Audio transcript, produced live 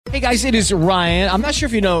Hey guys, it is Ryan. I'm not sure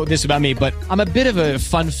if you know this about me, but I'm a bit of a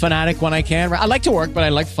fun fanatic when I can. I like to work, but I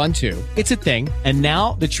like fun too. It's a thing. And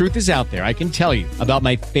now the truth is out there. I can tell you about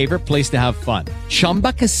my favorite place to have fun.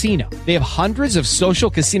 Chumba Casino. They have hundreds of social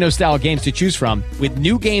casino style games to choose from with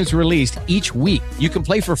new games released each week. You can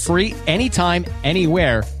play for free anytime,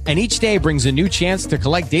 anywhere. And each day brings a new chance to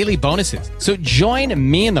collect daily bonuses. So join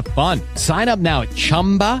me in the fun. Sign up now at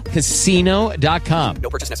ChumbaCasino.com. No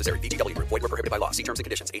purchase necessary. VGW. Void where prohibited by law. See terms and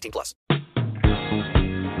conditions. 18+.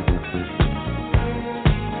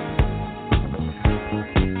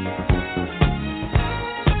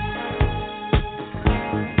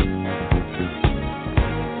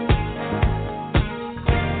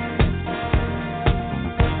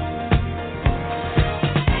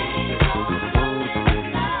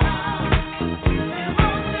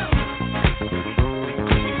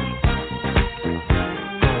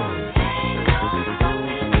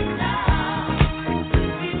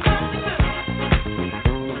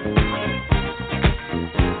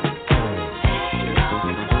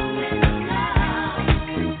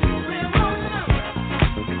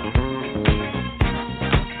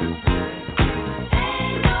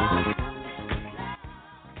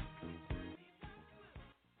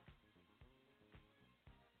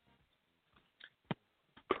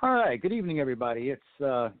 All right, good evening, everybody. It's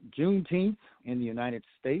Juneteenth in the United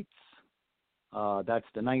States. That's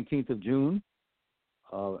the 19th of June,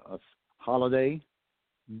 a holiday,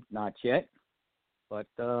 not yet, but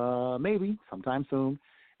maybe sometime soon.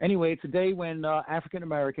 Anyway, it's a day when African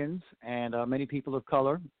Americans and many people of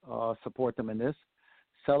color support them in this,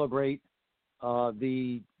 celebrate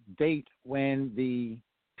the date when the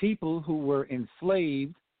people who were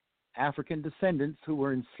enslaved, African descendants who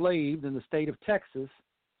were enslaved in the state of Texas,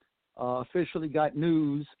 officially got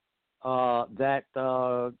news that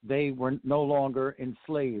they were no longer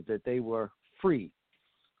enslaved, that they were free,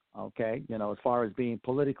 okay, as far as being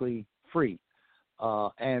politically free.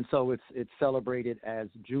 And so it's celebrated as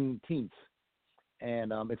Juneteenth.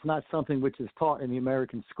 And it's not something which is taught in the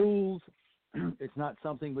American schools. It's not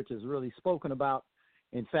something which is really spoken about.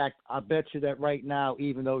 In fact, I bet you that right now,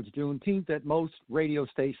 even though it's Juneteenth, that most radio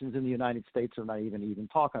stations in the United States are not even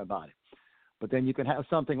talking about it. But then you can have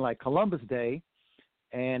something like Columbus Day,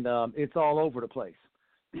 and it's all over the place.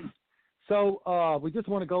 So we just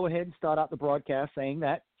want to go ahead and start out the broadcast saying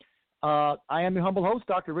that I am your humble host,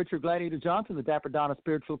 Dr. Richard Gladiator Johnson, the Dapper Don of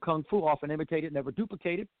Spiritual Kung Fu, often imitated, never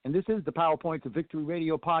duplicated. And this is the PowerPoints of Victory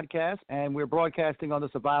Radio podcast, and we're broadcasting on the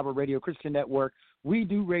Survivor Radio Christian Network. We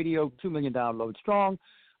do radio 2 million downloads strong.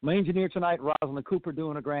 My engineer tonight, Rosalind Cooper,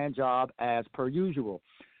 doing a grand job as per usual.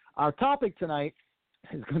 Our topic tonight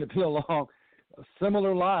is going to be along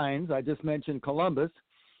similar lines. I just mentioned Columbus,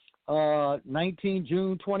 19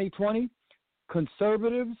 June 2020,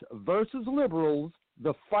 conservatives versus liberals,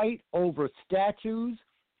 the fight over statues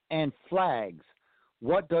and flags.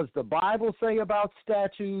 What does the Bible say about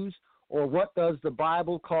statues, or what does the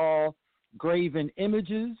Bible call graven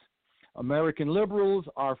images? American liberals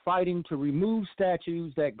are fighting to remove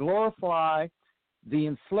statues that glorify the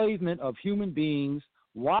enslavement of human beings.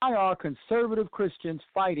 Why are conservative Christians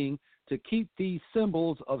fighting to keep these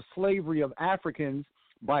symbols of slavery of Africans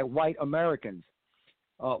by white Americans?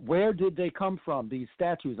 Where did they come from, these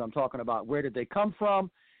statues I'm talking about? Where did they come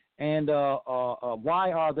from, and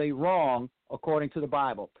why are they wrong according to the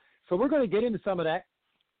Bible? So we're going to get into some of that.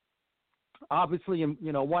 Obviously, in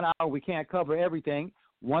 1 hour we can't cover everything.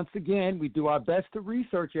 Once again, we do our best to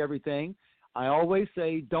research everything. I always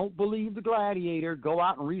say, don't believe the gladiator. Go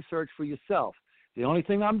out and research for yourself. The only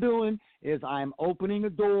thing I'm doing is I'm opening a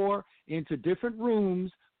door into different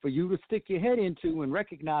rooms for you to stick your head into and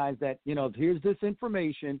recognize that, here's this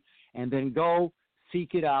information, and then go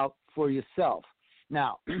seek it out for yourself.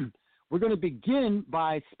 Now, we're going to begin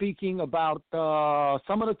by speaking about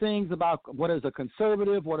some of the things about what is a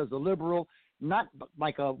conservative, what is a liberal, not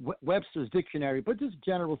like a Webster's dictionary, but just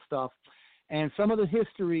general stuff, and some of the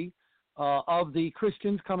history of the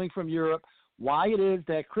Christians coming from Europe, why it is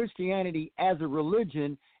that Christianity as a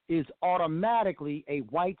religion is automatically a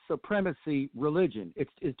white supremacy religion.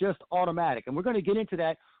 It's just automatic. And we're going to get into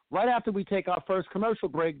that right after we take our first commercial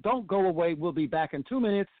break. Don't go away. We'll be back in 2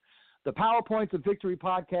 minutes. The PowerPoints of Victory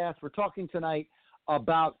podcast. We're talking tonight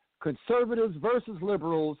about conservatives versus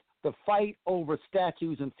liberals, the fight over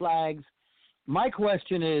statues and flags. My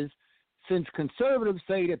question is, since conservatives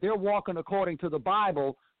say that they're walking according to the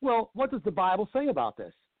Bible, well, what does the Bible say about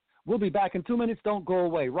this? We'll be back in 2 minutes. Don't go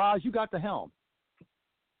away. Roz, you got the helm.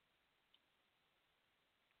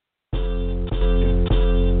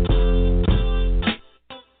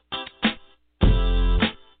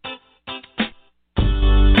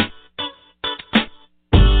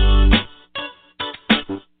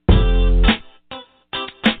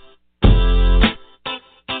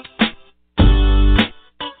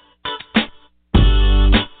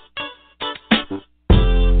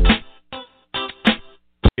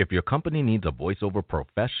 If your company needs a voiceover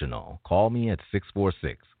professional, call me at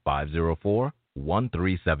 646-504-1376.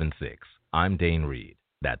 I'm Dane Reed.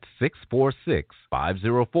 That's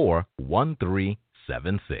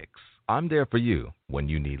 646-504-1376. I'm there for you when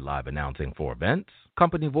you need live announcing for events,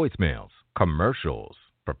 company voicemails, commercials,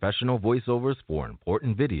 professional voiceovers for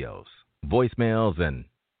important videos, voicemails, and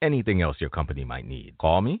anything else your company might need.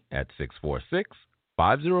 Call me at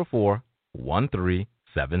 646-504-1376.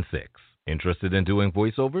 Interested in doing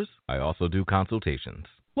voiceovers? I also do consultations.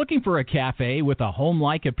 Looking for a cafe with a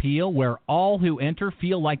home-like appeal where all who enter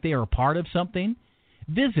feel like they are part of something?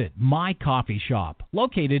 Visit My Coffee Shop,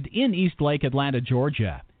 located in Eastlake, Atlanta,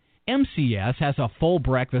 Georgia. MCS has a full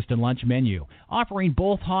breakfast and lunch menu, offering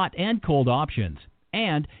both hot and cold options,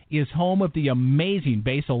 and is home of the amazing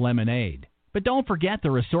basil lemonade. But don't forget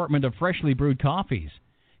their assortment of freshly brewed coffees.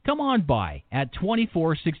 Come on by at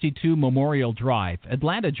 2462 Memorial Drive,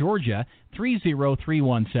 Atlanta, Georgia,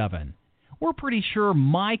 30317. We're pretty sure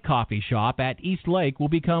My Coffee Shop at Eastlake will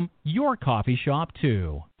become your coffee shop,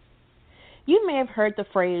 too. You may have heard the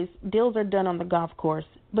phrase, deals are done on the golf course,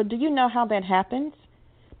 but do you know how that happens?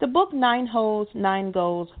 The book 9 Holes, 9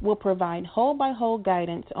 Goals will provide hole-by-hole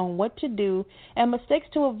guidance on what to do and mistakes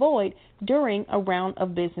to avoid during a round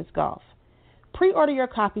of business golf. Pre-order your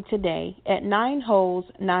copy today at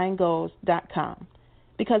 9holes9goals.com,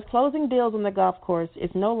 because closing deals on the golf course is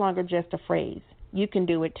no longer just a phrase. You can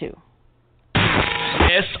do it too.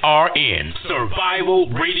 SRN Survival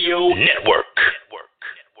Radio Network.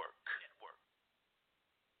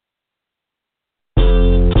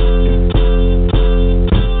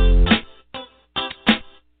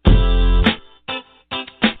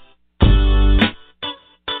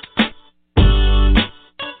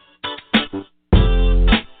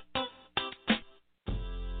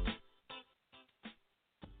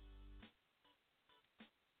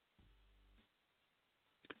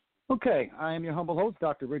 Okay, I am your humble host,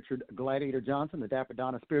 Dr. Richard Gladiator Johnson, the Dapper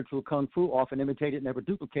Don of Spiritual Kung Fu, often imitated, never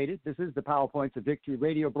duplicated. This is the PowerPoints of Victory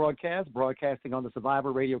radio broadcast, broadcasting on the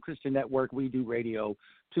Survivor Radio Christian Network. We do radio,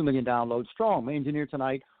 2 million downloads strong. My engineer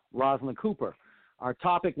tonight, Rosalind Cooper. Our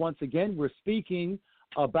topic, once again, we're speaking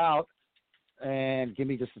about, and give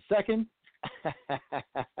me just a second.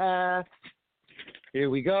 Here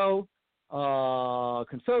we go.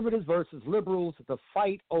 Conservatives versus liberals, the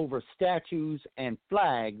fight over statues and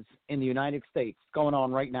flags in the United States going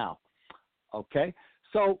on right now. Okay,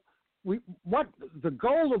 so what the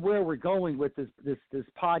goal of where we're going with this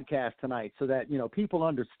podcast tonight, so that people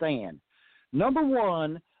understand. Number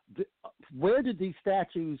one, where did these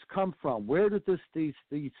statues come from? Where did these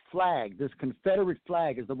flag, this Confederate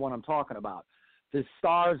flag is the one I'm talking about, this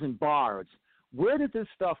stars and bars? Where did this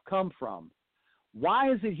stuff come from?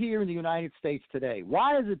 Why is it here in the United States today?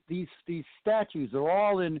 Why is it these statues are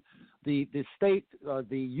all in the state,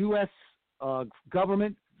 the U.S.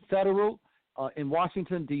 Government, federal, in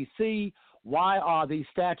Washington, D.C.? Why are these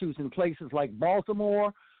statues in places like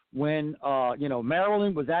Baltimore when,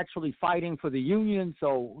 Maryland was actually fighting for the Union?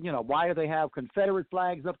 So, why do they have Confederate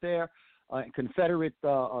flags up there, Confederate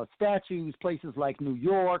statues, places like New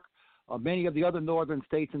York, many of the other northern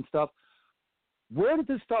states and stuff? Where did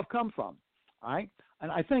this stuff come from? All right,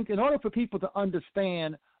 and I think in order for people to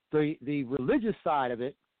understand the religious side of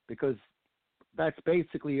it, because that's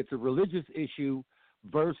basically, it's a religious issue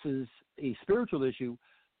versus a spiritual issue,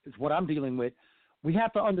 is what I'm dealing with. We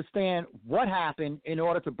have to understand what happened in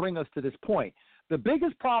order to bring us to this point. The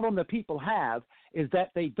biggest problem that people have is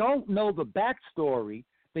that they don't know the backstory.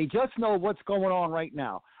 They just know what's going on right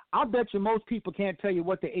now. I'll bet you most people can't tell you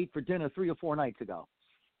what they ate for dinner 3 or 4 nights ago.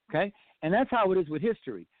 Okay, and that's how it is with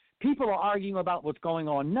history. People are arguing about what's going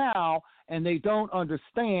on now, and they don't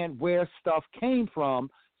understand where stuff came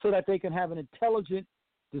from so that they can have an intelligent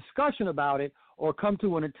discussion about it or come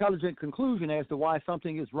to an intelligent conclusion as to why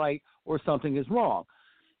something is right or something is wrong.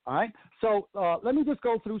 All right? So let me just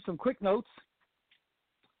go through some quick notes.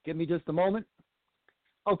 Give me just a moment.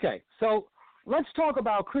 Okay, so let's talk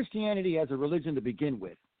about Christianity as a religion to begin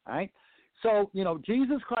with. All right? So,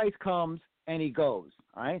 Jesus Christ comes and he goes.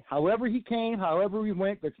 All right. However he came, however he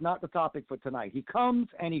went, that's not the topic for tonight. He comes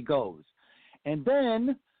and he goes. And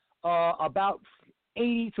then about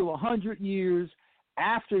 80 to 100 years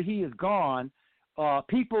after he is gone,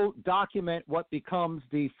 people document what becomes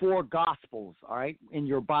the 4 Gospels, all right, in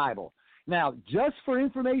your Bible. Now, just for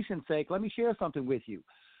information's sake, let me share something with you.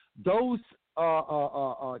 Those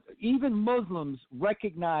even Muslims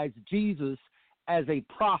recognize Jesus as a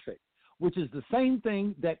prophet, which is the same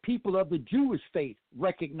thing that people of the Jewish faith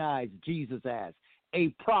recognize Jesus as, a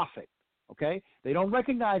prophet, okay? They don't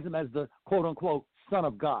recognize him as the quote-unquote Son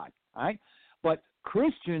of God, all right? But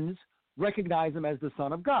Christians recognize him as the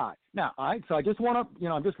Son of God. Now, all right, so I just want to,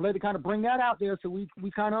 I'm just ready to kind of bring that out there so we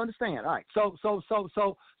kind of understand. All right, so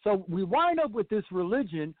we wind up with this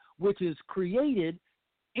religion which is created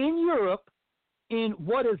in Europe in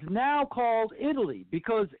what is now called Italy,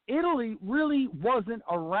 because Italy really wasn't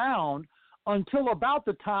around until about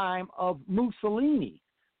the time of Mussolini.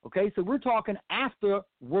 Okay, so we're talking after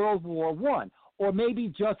World War I, or maybe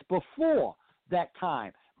just before that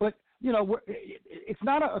time. But, it's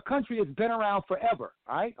not a country that's been around forever,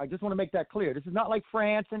 all right? I just want to make that clear. This is not like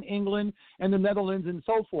France and England and the Netherlands and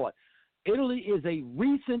so forth. Italy is a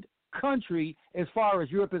recent country as far as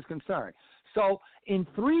Europe is concerned. So in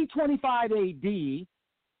 325 A.D.,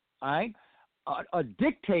 all right, a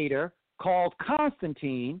dictator called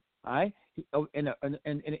Constantine, all right,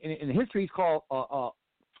 in history he's called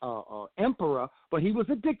emperor, but he was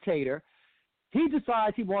a dictator. He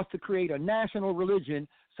decides he wants to create a national religion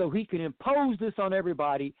so he can impose this on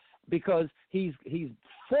everybody, because he's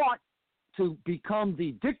fought to become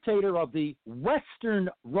the dictator of the Western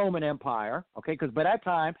Roman Empire. Okay, because by that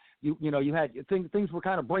time you had things were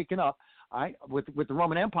kind of breaking up, all right, with the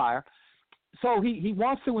Roman Empire. So he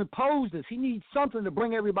wants to impose this. He needs something to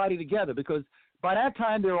bring everybody together, because by that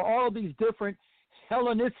time there are all of these different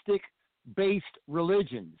Hellenistic-based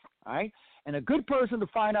religions, all right? And a good person to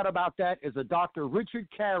find out about that is a Dr. Richard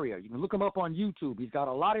Carrier. You can look him up on YouTube. He's got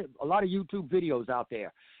a lot of YouTube videos out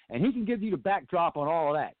there, and he can give you the backdrop on all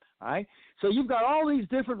of that, all right? So you've got all these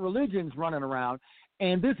different religions running around,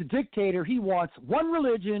 and this dictator, he wants one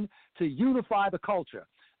religion to unify the culture.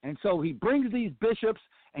 And so he brings these bishops,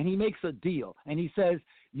 and he makes a deal. And he says,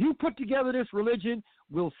 you put together this religion,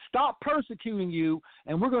 we'll stop persecuting you,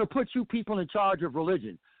 and we're going to put you people in charge of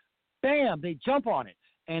religion. Bam, they jump on it.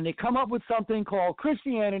 And they come up with something called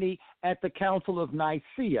Christianity at the Council of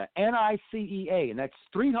Nicaea, Nicea, and that's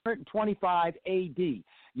 325 A.D.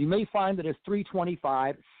 You may find that it's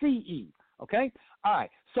 325 CE, okay? All right,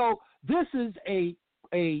 so this is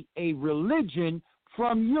a religion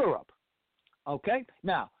from Europe, okay?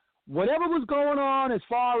 Now, whatever was going on as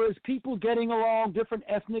far as people getting along, different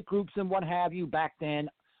ethnic groups and what have you back then,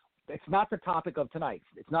 it's not the topic of tonight.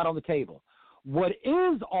 It's not on the table. What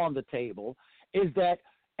is on the table is that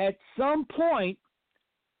at some point,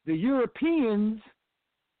 the Europeans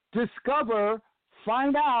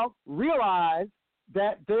find out, realize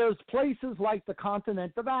that there's places like the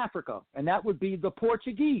continent of Africa, and that would be the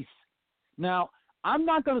Portuguese. Now, I'm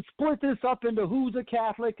not going to split this up into who's a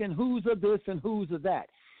Catholic and who's a this and who's a that.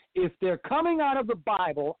 If they're coming out of the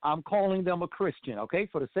Bible, I'm calling them a Christian, okay,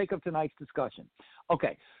 for the sake of tonight's discussion.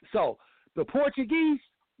 Okay, so the Portuguese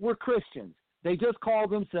were Christians. They just called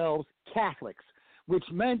themselves Catholics, which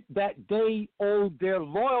meant that they owed their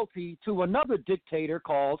loyalty to another dictator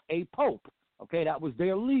called a pope. Okay, that was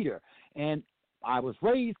their leader. And I was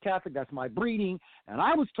raised Catholic, that's my breeding, and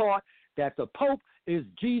I was taught that the pope is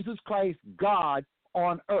Jesus Christ, God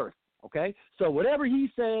on earth. Okay, so whatever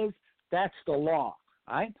he says, that's the law.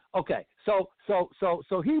 All right? Okay, so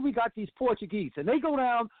here we got these Portuguese, and they go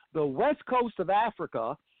down the west coast of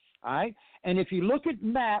Africa. All right, and if you look at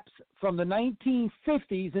maps from the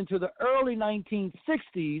 1950s into the early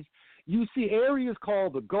 1960s, you see areas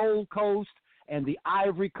called the Gold Coast and the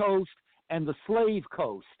Ivory Coast and the Slave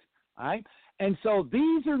Coast. All right, and so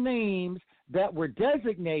these are names that were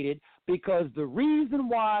designated because the reason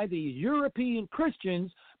why these European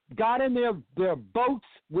Christians got in their boats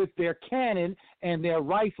with their cannon and their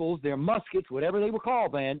rifles, their muskets, whatever they were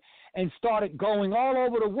called then, and started going all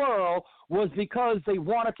over the world was because they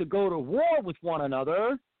wanted to go to war with one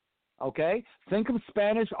another, okay? Think of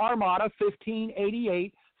Spanish Armada,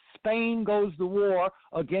 1588. Spain goes to war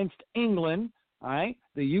against England, all right,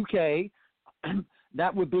 the UK.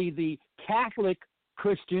 That would be the Catholic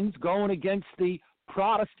Christians going against the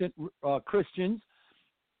Protestant Christians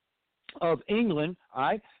of England, all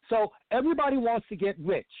right? So everybody wants to get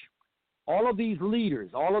rich. All of these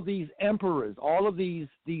leaders, all of these emperors, all of these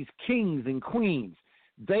kings and queens,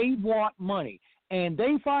 they want money. And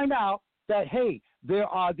they find out that, hey, there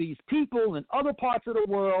are these people in other parts of the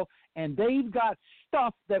world, and they've got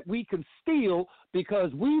stuff that we can steal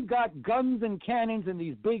because we've got guns and cannons and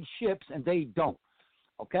these big ships, and they don't.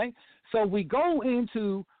 Okay? So we go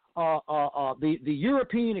into the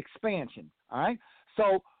European expansion, all right?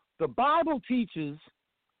 So the Bible teaches,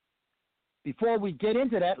 before we get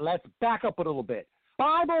into that, let's back up a little bit.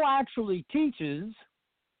 Bible actually teaches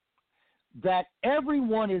that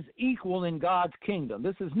everyone is equal in God's kingdom.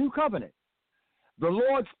 This is New Covenant. The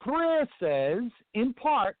Lord's Prayer says, in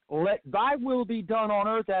part, let thy will be done on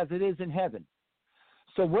earth as it is in heaven.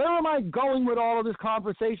 So where am I going with all of this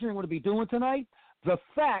conversation I'm going to be doing tonight? The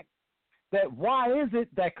fact that why is it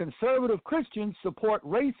that conservative Christians support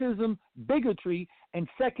racism, bigotry, and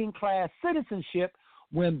second-class citizenship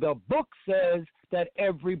when the book says that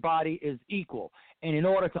everybody is equal? And in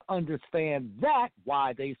order to understand that,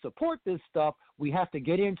 why they support this stuff, we have to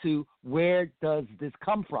get into where does this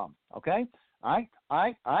come from, okay? All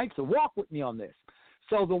right, so walk with me on this.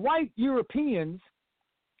 So the white Europeans,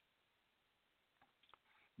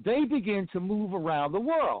 they begin to move around the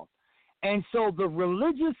world. And so the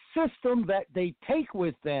religious system that they take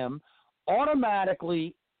with them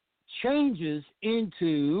automatically changes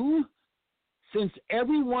into, since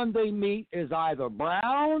everyone they meet is either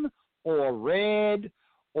brown or red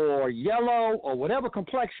or yellow or whatever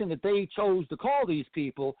complexion that they chose to call these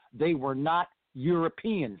people, they were not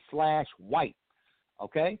European/white,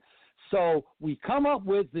 okay? So we come up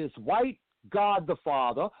with this white God the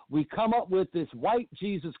Father, we come up with this white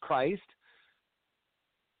Jesus Christ,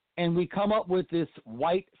 and we come up with this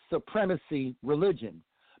white supremacy religion.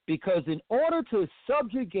 Because in order to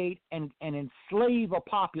subjugate and enslave a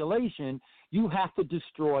population, you have to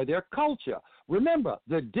destroy their culture. Remember,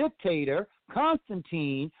 the dictator,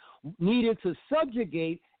 Constantine, needed to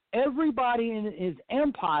subjugate everybody in his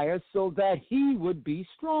empire so that he would be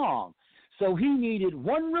strong. So he needed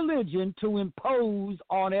one religion to impose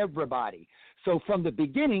on everybody. So from the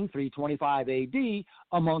beginning, 325 AD,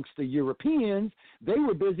 amongst the Europeans, they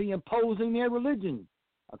were busy imposing their religion,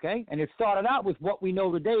 okay? And it started out with what we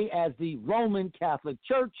know today as the Roman Catholic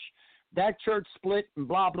Church. That church split and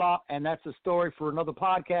blah, blah, and that's a story for another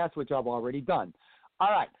podcast, which I've already done.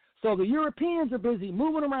 All right, so the Europeans are busy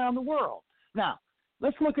moving around the world. Now,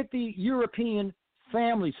 let's look at the European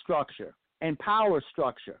family structure and power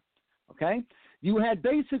structure, okay? You had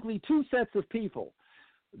basically two sets of people.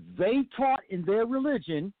 They taught in their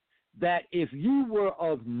religion that if you were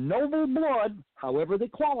of noble blood, however they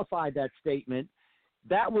qualified that statement,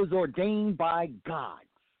 that was ordained by God,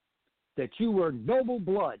 that you were noble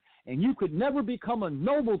blood, and you could never become a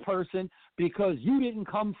noble person because you didn't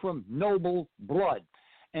come from noble blood.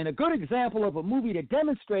 And a good example of a movie that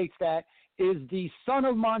demonstrates that is The Son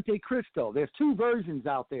of Monte Cristo. There's two versions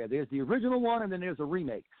out there. There's the original one, and then there's a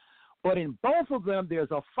remake. But in both of them, there's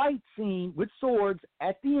a fight scene with swords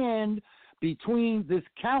at the end between this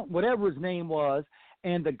count, whatever his name was,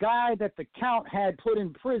 and the guy that the count had put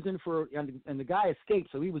in prison for, and the guy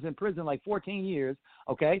escaped, so he was in prison like 14 years,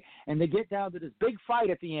 okay? And they get down to this big fight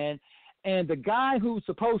at the end, and the guy who's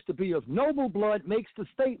supposed to be of noble blood makes the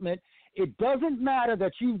statement, it doesn't matter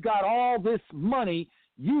that you've got all this money,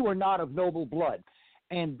 you are not of noble blood.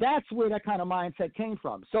 And that's where that kind of mindset came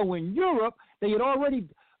from. So in Europe, they had already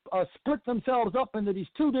split themselves up into these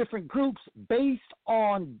two different groups based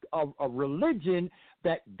on a religion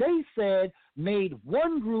that they said made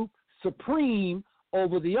one group supreme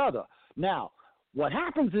over the other. Now, what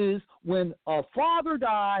happens is when a father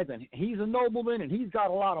dies and he's a nobleman and he's got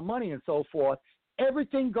a lot of money and so forth,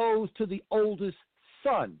 everything goes to the oldest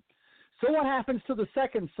son. So what happens to the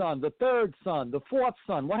second son, the third son, the fourth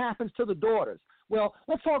son? What happens to the daughters? Well,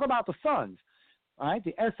 let's talk about the sons. All right,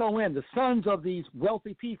 the SON, the sons of these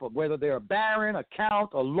wealthy people, whether they're a baron, a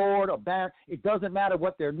count, a lord, a baron, it doesn't matter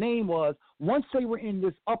what their name was. Once they were in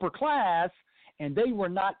this upper class and they were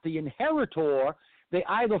not the inheritor, they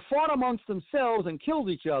either fought amongst themselves and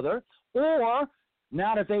killed each other, or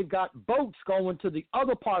now that they've got boats going to the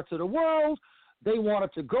other parts of the world, they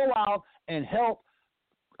wanted to go out and help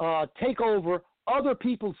take over other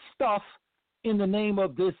people's stuff in the name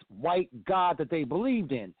of this white God that they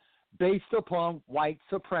believed in, based upon white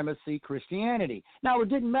supremacy Christianity. Now, it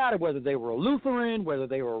didn't matter whether they were a Lutheran, whether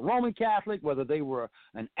they were a Roman Catholic, whether they were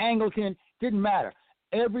an Anglican, didn't matter.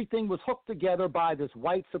 Everything was hooked together by this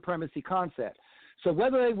white supremacy concept. So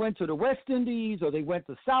whether they went to the West Indies or they went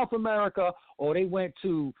to South America or they went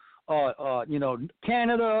to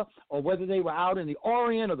Canada, or whether they were out in the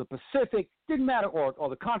Orient or the Pacific, didn't matter, or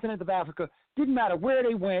the continent of Africa, didn't matter where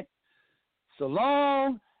they went, so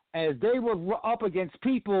long as they were up against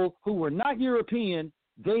people who were not European,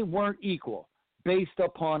 they weren't equal based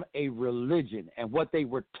upon a religion and what they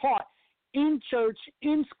were taught in church,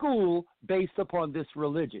 in school, based upon this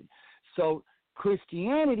religion. So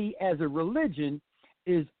Christianity as a religion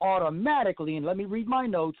is automatically, and let me read my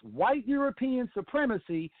notes, white European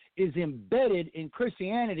supremacy is embedded in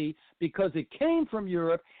Christianity because it came from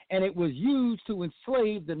Europe and it was used to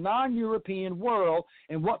enslave the non-European world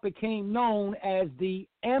in what became known as the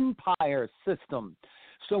empire system.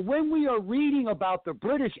 So when we are reading about the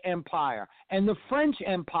British Empire and the French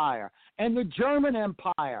Empire and the German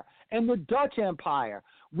Empire and the Dutch Empire,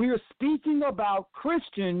 we are speaking about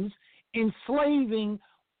Christians enslaving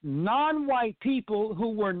non-white people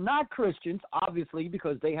who were not Christians, obviously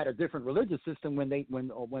because they had a different religious system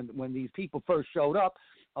when these people first showed up,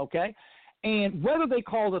 okay? And whether they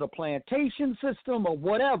called it a plantation system or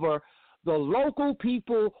whatever, the local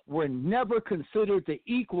people were never considered the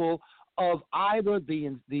equal of either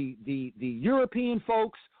the European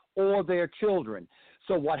folks or their children.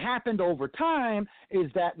 So what happened over time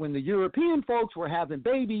is that when the European folks were having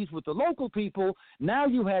babies with the local people, now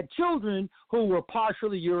you had children who were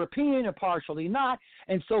partially European and partially not.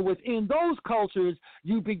 And so within those cultures,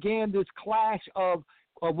 you began this clash of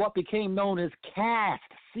what became known as caste,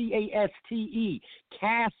 C-A-S-T-E,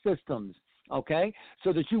 caste systems. Okay,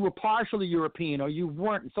 so that you were partially European or you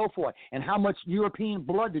weren't and so forth, and how much European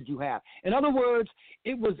blood did you have? In other words,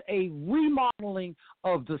 it was a remodeling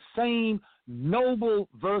of the same noble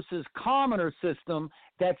versus commoner system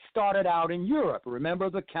that started out in Europe. Remember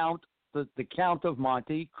the Count of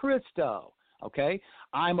Monte Cristo, okay?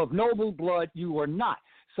 I'm of noble blood, you are not.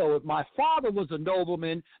 So if my father was a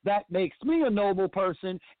nobleman, that makes me a noble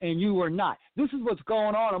person, and you are not. This is what's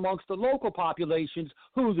going on amongst the local populations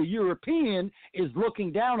who the European is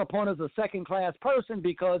looking down upon as a second-class person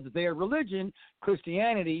because their religion,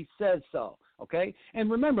 Christianity, says so. Okay?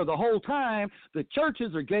 And remember, the whole time, the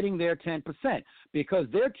churches are getting their 10% because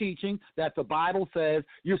they're teaching that the Bible says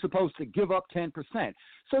you're supposed to give up 10%.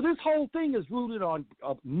 So this whole thing is rooted on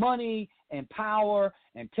money and power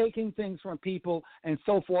and taking things from people and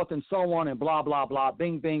so forth and so on and blah, blah, blah,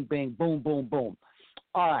 bing, bing, bing, boom, boom, boom.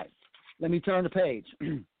 All right, let me turn the page.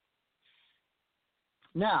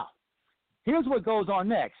 Now, here's what goes on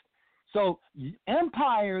next. So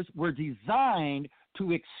empires were designed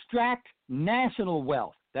to extract national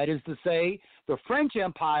wealth. That is to say, the French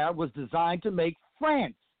Empire was designed to make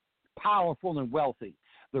France powerful and wealthy.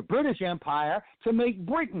 The British Empire to make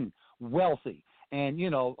Britain wealthy. And,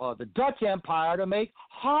 the Dutch Empire to make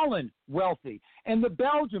Holland wealthy. And the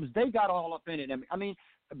Belgians, they got all up in it. I mean,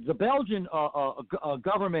 the Belgian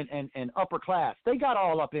government and upper class, they got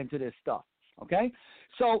all up into this stuff. Okay?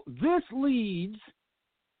 So this leads,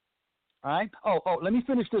 all right? Let me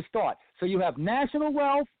finish this thought. So you have national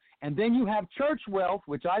wealth, and then you have church wealth,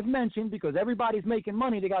 which I've mentioned because everybody's making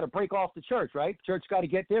money. They got to break off the church, right? Church got to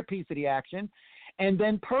get their piece of the action. And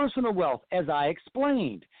then personal wealth, as I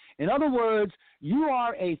explained. In other words, you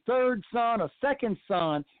are a third son, a second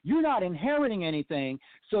son. You're not inheriting anything.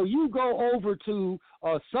 So you go over to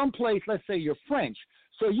someplace, let's say you're French.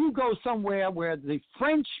 So you go somewhere where the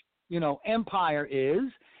French, empire is,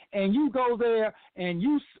 and you go there and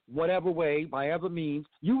you, whatever way, by whatever means,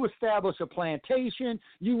 you establish a plantation,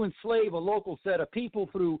 you enslave a local set of people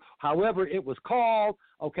through however it was called,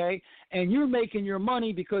 okay, and you're making your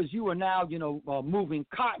money because you are now, moving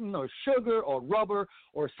cotton or sugar or rubber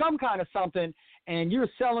or some kind of something, and you're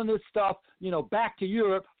selling this stuff, back to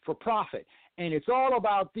Europe for profit. And it's all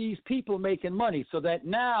about these people making money so that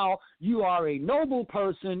now you are a noble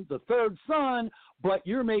person, the third son, but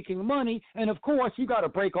you're making money. And, of course, you got to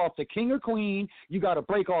break off the king or queen. You got to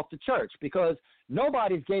break off the church because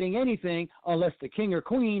nobody's getting anything unless the king or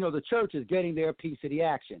queen or the church is getting their piece of the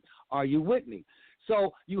action. Are you with me?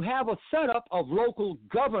 So you have a setup of local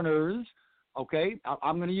governors. Okay,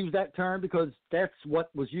 I'm going to use that term because that's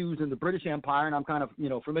what was used in the British Empire, and I'm kind of,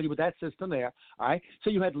 familiar with that system there. All right, so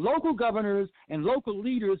you had local governors and local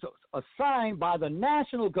leaders assigned by the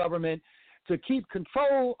national government to keep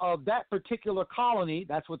control of that particular colony.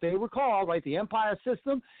 That's what they were called, right? The empire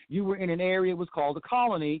system, you were in an area, it was called a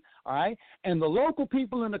colony, all right? And the local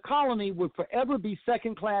people in the colony would forever be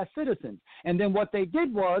second-class citizens. And then what they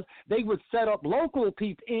did was they would set up local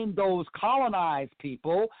people in those colonized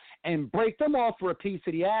people and break them off for a piece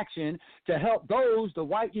of the action to help those, the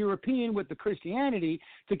white European with the Christianity,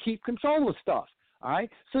 to keep control of stuff. All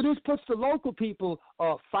right, so this puts the local people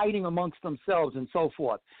fighting amongst themselves and so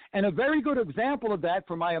forth. And a very good example of that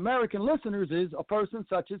for my American listeners is a person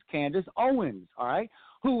such as Candace Owens, all right,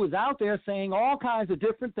 who was out there saying all kinds of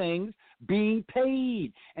different things, being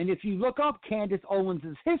paid. And if you look up Candace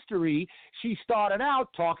Owens' history, she started out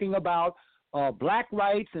talking about black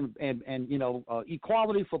rights and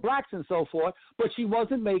equality for blacks and so forth, but she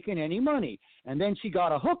wasn't making any money. And then she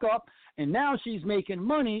got a hookup, and now she's making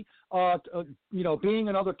money, being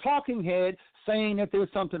another talking head, saying that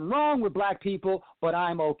there's something wrong with black people, but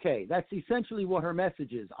I'm okay. That's essentially what her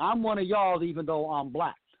message is. I'm one of y'all even though I'm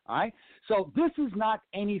black. All right? So this is not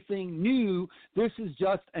anything new. This is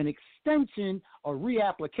just an extension or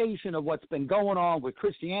reapplication of what's been going on with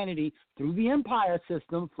Christianity through the empire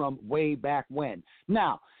system from way back when.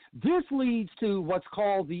 Now, this leads to what's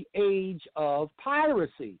called the age of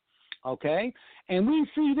piracy. Okay? And we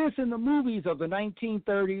see this in the movies of the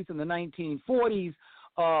 1930s and the 1940s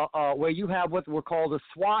where you have what were called the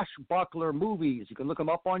swashbuckler movies. You can look them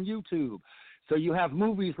up on YouTube. So you have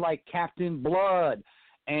movies like Captain Blood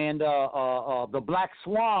and the Black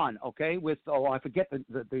Swan, okay, with I forget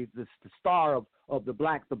the star of the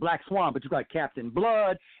Black Swan, but you got Captain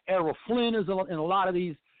Blood. Errol Flynn is in a lot of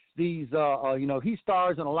these he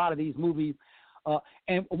stars in a lot of these movies.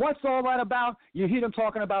 And what's all that about? You hear them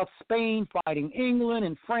talking about Spain fighting England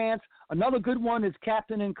and France. Another good one is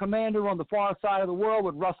Captain and Commander on the Far Side of the World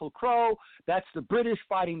with Russell Crowe. That's the British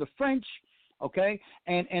fighting the French, okay?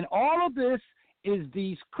 And all of this is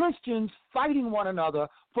these Christians fighting one another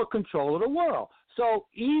for control of the world. So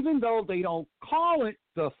even though they don't call it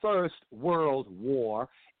the First World War,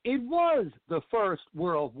 it was the First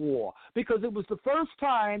World War because it was the first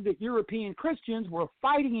time that European Christians were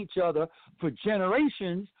fighting each other for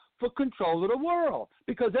generations for control of the world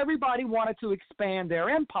because everybody wanted to expand their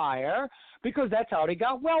empire because that's how they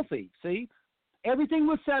got wealthy, see? Everything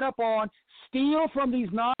was set up on steal from these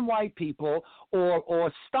non-white people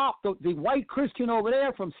or stop the white Christian over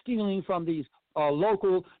there from stealing from these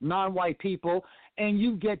local non-white people, and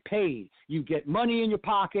you get paid. You get money in your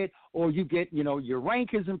pocket, or you get, your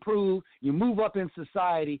rank is improved, you move up in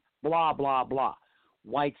society, blah, blah, blah.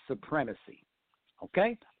 White supremacy.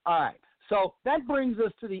 Okay? All right. So that brings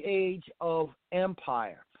us to the age of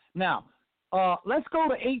empire. Now, let's go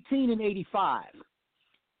to 1885.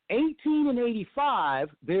 1885,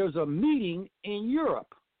 there's a meeting in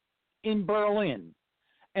Europe, in Berlin.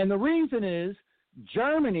 And the reason is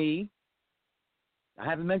Germany, I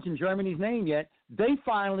haven't mentioned Germany's name yet, they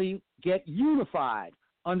finally get unified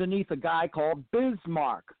underneath a guy called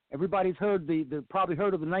Bismarck. Everybody's heard probably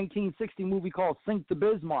heard of the 1960 movie called Sink the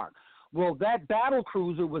Bismarck. Well, that battle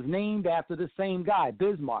cruiser was named after the same guy,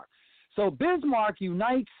 Bismarck. So Bismarck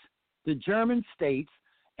unites the German states,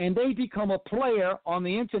 and they become a player on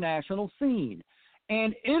the international scene.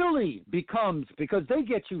 And Italy becomes, because they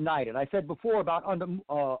get united. I said before about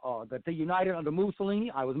that they united under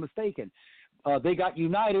Mussolini. I was mistaken. They got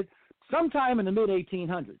united sometime in the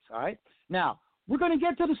mid-1800s, all right? Now, we're going to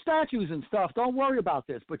get to the statues and stuff. Don't worry about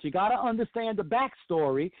this, but you got to understand the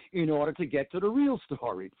backstory in order to get to the real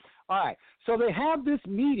story. All right, so they have this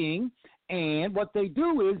meeting, and what they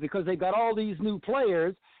do is, because they got all these new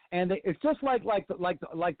players, and it's just like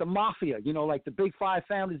the mafia, like the big five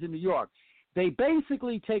families in New York. They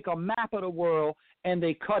basically take a map of the world, and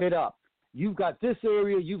they cut it up. You've got this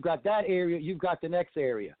area, you've got that area, you've got the next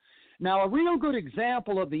area. Now, a real good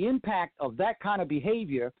example of the impact of that kind of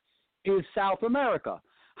behavior is South America.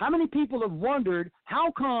 How many people have wondered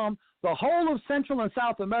how come the whole of Central and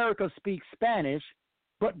South America speaks Spanish,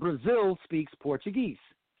 but Brazil speaks Portuguese?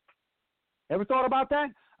 Ever thought about that?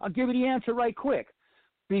 I'll give you the answer right quick.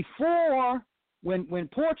 Before, when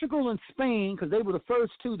Portugal and Spain, because they were the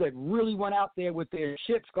first two that really went out there with their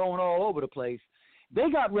ships going all over the place, they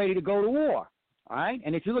got ready to go to war. All right?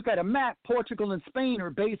 And if you look at a map, Portugal and Spain are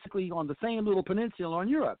basically on the same little peninsula on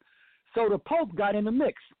Europe. So the Pope got in the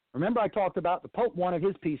mix. Remember I talked about the Pope wanted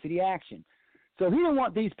his piece of the action. So he didn't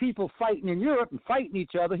want these people fighting in Europe and fighting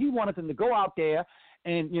each other. He wanted them to go out there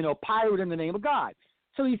and, pirate in the name of God.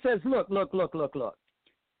 So he says, look.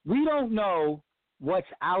 We don't know what's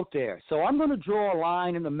out there. So I'm going to draw a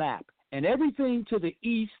line in the map. And everything to the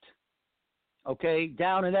east, okay,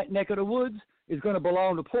 down in that neck of the woods, is going to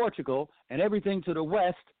belong to Portugal, and everything to the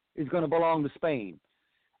west is going to belong to Spain.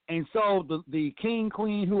 And so the king,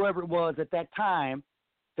 queen, whoever it was at that time,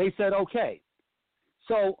 they said, okay.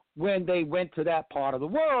 So when they went to that part of the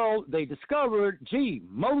world, they discovered,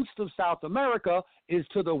 most of South America is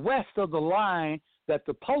to the west of the line that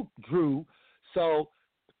the Pope drew. So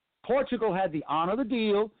Portugal had the honor of the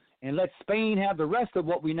deal and let Spain have the rest of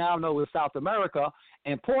what we now know as South America,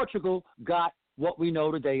 and Portugal got what we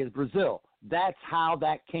know today as Brazil. That's how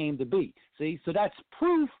that came to be. See, so that's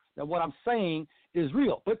proof that what I'm saying is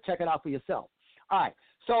real, but check it out for yourself. All right,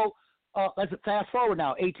 so let's fast forward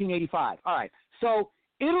now, 1885. All right, so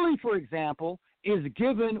Italy, for example, is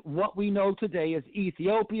given what we know today as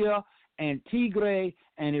Ethiopia and Tigray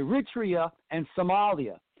and Eritrea and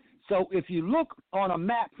Somalia. So if you look on a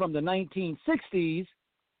map from the 1960s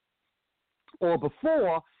or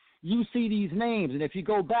before, you see these names. And if you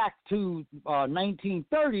go back to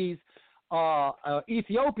 1930s,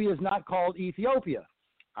 Ethiopia is not called Ethiopia.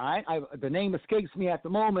 All right, the name escapes me at the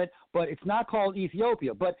moment, but it's not called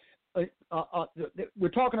Ethiopia. But we're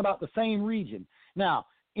talking about the same region. Now,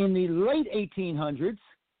 in the late 1800s,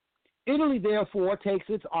 Italy, therefore, takes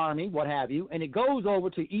its army, what have you, and it goes over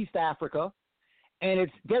to East Africa, and it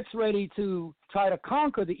gets ready to try to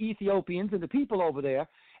conquer the Ethiopians and the people over there,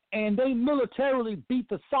 and they militarily beat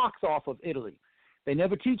the socks off of Italy. They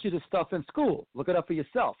never teach you this stuff in school. Look it up for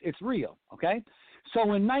yourself. It's real, okay?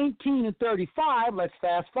 So in 1935, let's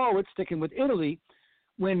fast forward, sticking with Italy,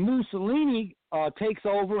 when Mussolini takes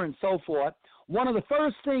over and so forth, one of the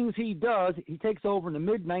first things he does, he takes over in the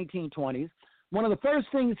mid-1920s, one of the first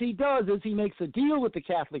things he does is he makes a deal with the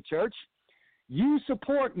Catholic Church. You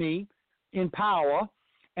support me in power,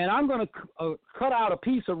 and I'm going to cut out a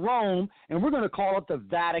piece of Rome, and we're going to call it the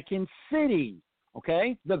Vatican City,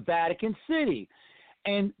 okay? The Vatican City.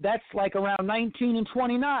 And that's like around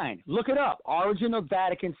 1929. Look it up, origin of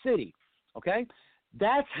Vatican City, okay?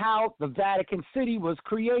 That's how the Vatican City was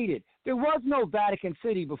created. There was no Vatican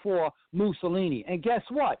City before Mussolini. And guess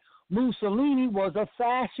what? Mussolini was a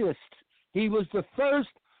fascist. He was the first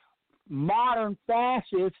modern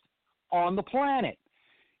fascist on the planet.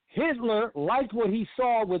 Hitler liked what he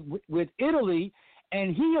saw with Italy,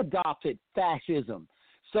 and he adopted fascism.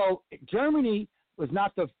 So Germany was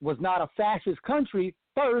not a fascist country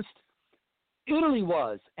first. Italy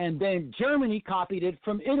was, and then Germany copied it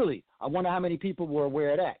from Italy. I wonder how many people were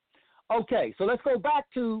aware of that. Okay, so let's go back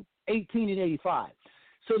to 1885.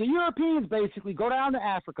 So the Europeans basically go down to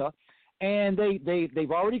Africa, and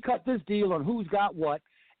they've already cut this deal on who's got what.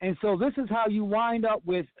 And so this is how you wind up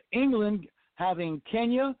with England having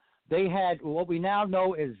Kenya. They had what we now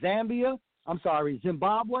know as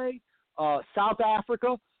Zimbabwe, South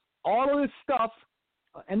Africa, all of this stuff,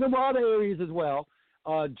 and there were other areas as well.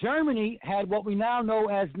 Germany had what we now know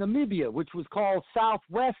as Namibia, which was called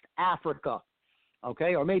Southwest Africa,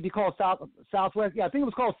 okay, or maybe called Southwest. Yeah, I think it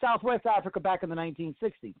was called Southwest Africa back in the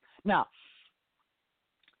 1960s. Now,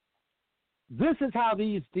 this is how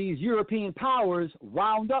these European powers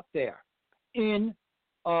wound up there in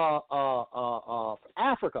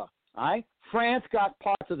Africa. All right, France got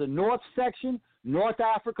parts of the north section, North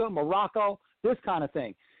Africa, Morocco, this kind of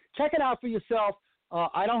thing. Check it out for yourself.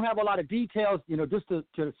 I don't have a lot of details, just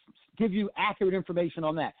to give you accurate information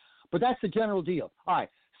on that. But that's the general deal. All right.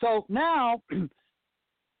 So now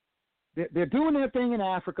they're doing their thing in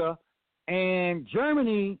Africa, and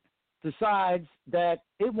Germany decides that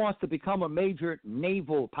it wants to become a major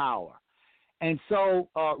naval power. And so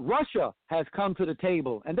Russia has come to the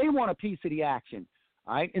table, and they want a piece of the action,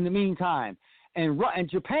 all right, in the meantime. And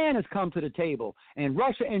Japan has come to the table, and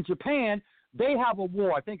Russia and Japan, they have a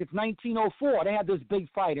war. I think it's 1904. They have this big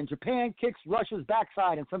fight, and Japan kicks Russia's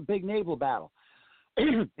backside in some big naval battle.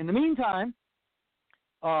 In the meantime,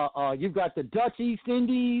 you've got the Dutch East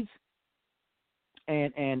Indies,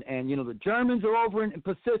 and the Germans are over in the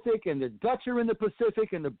Pacific, and the Dutch are in the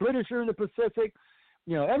Pacific, and the British are in the Pacific.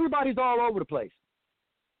 Everybody's all over the place.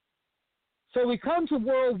 So we come to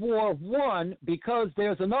World War I because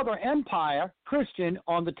there's another empire, Christian,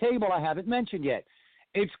 on the table I haven't mentioned yet.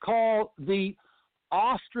 It's called the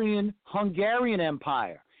Austrian-Hungarian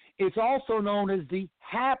Empire. It's also known as the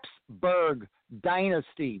Habsburg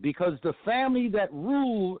dynasty because the family that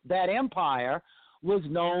ruled that empire was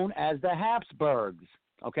known as the Habsburgs,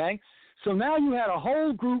 okay? So now you had a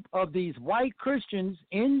whole group of these white Christians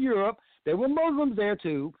in Europe. There were Muslims there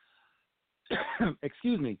too.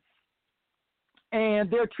 Excuse me.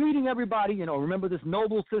 And they're treating everybody, remember this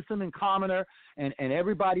noble system and commoner, and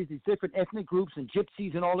everybody's these different ethnic groups and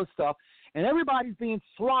gypsies and all this stuff. And everybody's being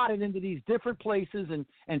slotted into these different places,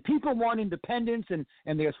 and people want independence, and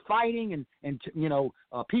there's fighting, and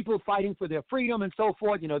people fighting for their freedom and so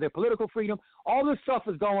forth, their political freedom. All this stuff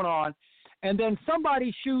is going on. And then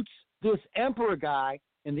somebody shoots this emperor guy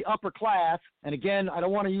in the upper class, and again, I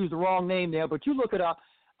don't want to use the wrong name there, but you look it up,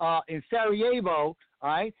 in Sarajevo, all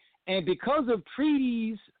right? And because of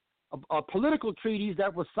treaties, political treaties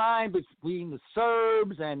that were signed between the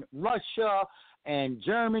Serbs and Russia and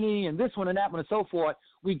Germany and this one and that one and so forth,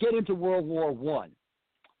 we get into World War I.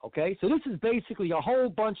 Okay? So this is basically a whole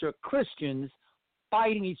bunch of Christians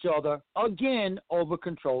fighting each other, again, over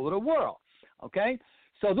control of the world. Okay?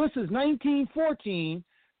 So this is 1914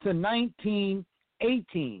 to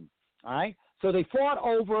 1918. All right? So they fought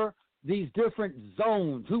over these different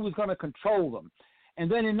zones, who was going to control them. And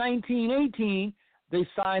then in 1918, they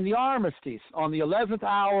signed the armistice on the 11th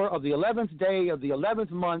hour of the 11th day of the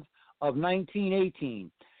 11th month of 1918.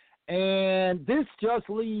 And this just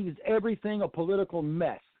leaves everything a political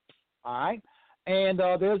mess, all right? And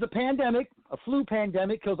there's a pandemic, a flu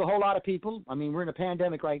pandemic, kills a whole lot of people. I mean, we're in a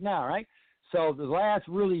pandemic right now, right? So the last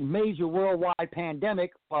really major worldwide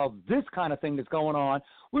pandemic of this kind of thing that's going on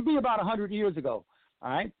would be about 100 years ago,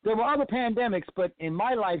 all right? There were other pandemics, but in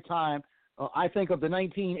my lifetime, I think of the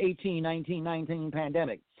 1918-1919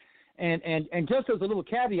 pandemic. And just as a little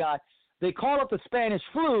caveat, they call it the Spanish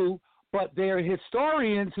flu, but there are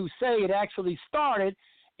historians who say it actually started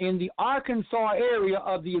in the Arkansas area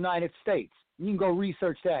of the United States. You can go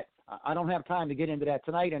research that. I don't have time to get into that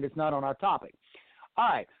tonight, and it's not on our topic. All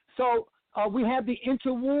right, so we have the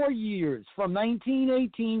interwar years from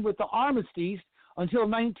 1918 with the armistice until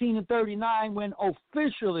 1939 when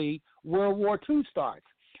officially World War II starts.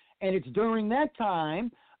 And it's during that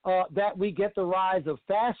time that we get the rise of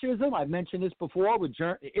fascism. I've mentioned this before with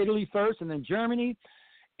Italy first and then Germany.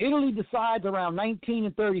 Italy decides around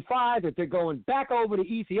 1935 that they're going back over to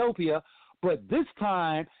Ethiopia, but this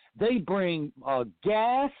time they bring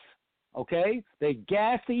gas. Okay, they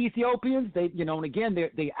gas the Ethiopians. And again,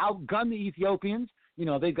 they outgun the Ethiopians.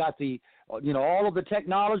 They've got all of the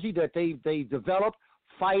technology that they developed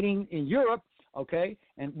fighting in Europe. Okay,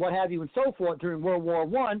 and what have you and so forth during World War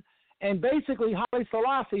I. And basically, Haile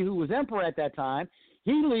Selassie, who was emperor at that time,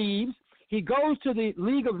 he leaves. He goes to the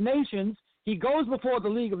League of Nations. He goes before the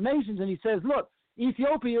League of Nations and he says, look,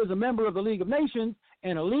 Ethiopia is a member of the League of Nations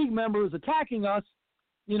and a League member is attacking us.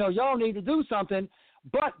 Y'all need to do something.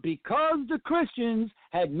 But because the Christians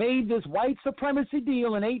had made this white supremacy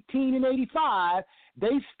deal in 1885,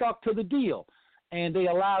 they stuck to the deal. And they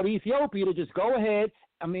allowed Ethiopia to just go ahead,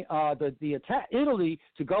 Italy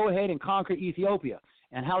to go ahead and conquer Ethiopia.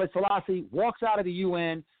 And Haile Selassie walks out of the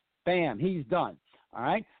UN, bam, he's done. All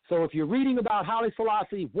right? So if you're reading about Haile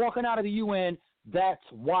Selassie walking out of the UN, that's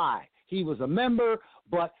why. He was a member,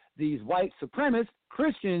 but these white supremacist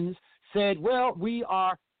Christians said, well, we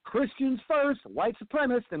are Christians first, white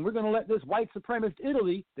supremacists, and we're going to let this white supremacist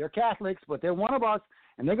Italy, they're Catholics, but they're one of us,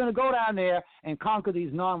 and they're going to go down there and conquer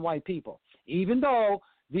these non-white people, even though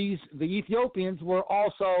the Ethiopians were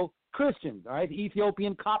also Christians, all right? The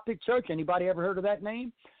Ethiopian Coptic Church, anybody ever heard of that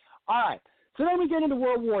name? All right, so then we get into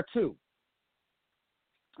World War II.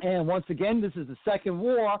 And once again, this is the second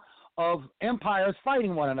war of empires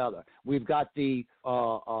fighting one another. We've got the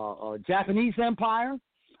Japanese Empire,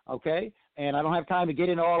 okay, and I don't have time to get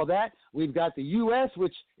into all of that. We've got the U.S.,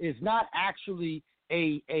 which is not actually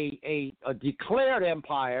a declared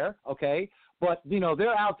empire, okay, but,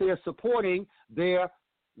 they're out there supporting their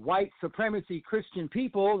white supremacy Christian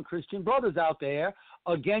people and Christian brothers out there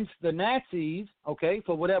against the Nazis, okay,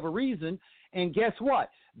 for whatever reason. And guess what?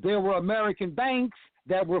 There were American banks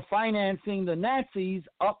that were financing the Nazis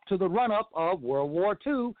up to the run-up of World War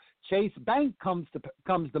II. Chase Bank comes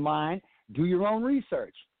to mind. Do your own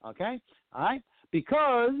research, okay? All right?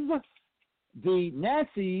 Because the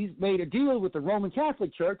Nazis made a deal with the Roman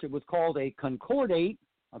Catholic Church. It was called a concordate,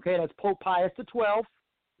 okay? That's Pope Pius XII,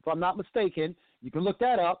 if I'm not mistaken. You can look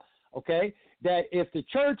that up, okay? That if the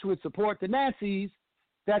church would support the Nazis,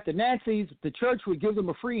 the church would give them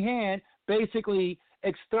a free hand, basically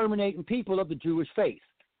exterminating people of the Jewish faith,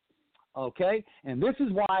 okay? And this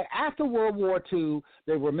is why after World War II,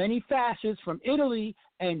 there were many fascists from Italy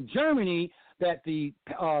and Germany that the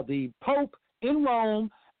Pope in Rome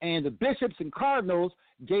and the bishops and cardinals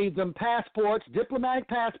gave them passports, diplomatic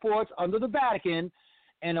passports under the Vatican,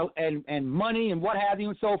 and money and what have you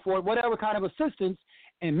and so forth, whatever kind of assistance.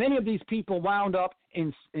 And many of these people wound up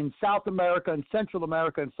in South America and Central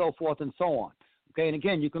America and so forth and so on. Okay, and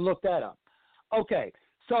again, you can look that up. Okay,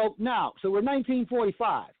 so we're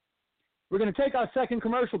 1945. We're going to take our second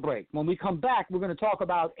commercial break. When we come back, we're going to talk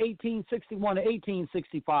about 1861 to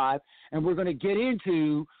 1865, and we're going to get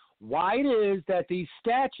into why it is that these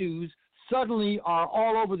statues suddenly are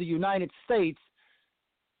all over the United States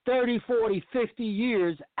 30, 40, 50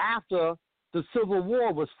 years after the Civil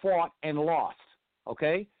War was fought and lost,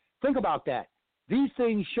 okay? Think about that. These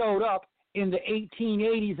things showed up in the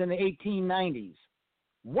 1880s and the 1890s.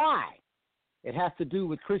 Why? It has to do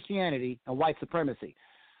with Christianity and white supremacy.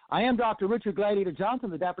 I am Dr. Richard Gladiator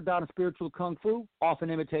Johnson, the Dapper Don of Spiritual Kung Fu, often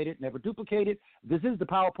imitated, never duplicated. This is the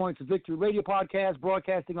PowerPoints of Victory radio podcast,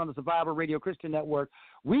 broadcasting on the Survivor Radio Christian Network.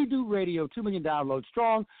 We do radio 2 million downloads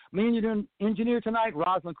strong. Me and your engineer tonight,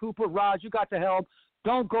 Rosalind Cooper. Roz, you got the helm.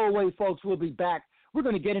 Don't go away, folks. We'll be back. We're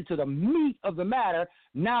going to get into the meat of the matter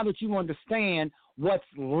now that you understand what's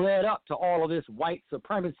led up to all of this white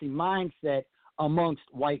supremacy mindset amongst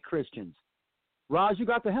white Christians. Roz, you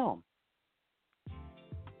got the helm.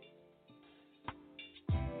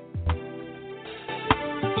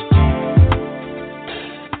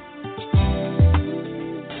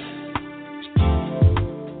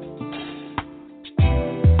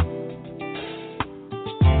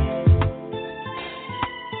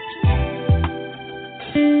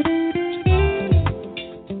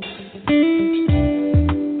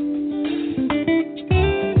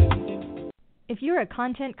 If you're a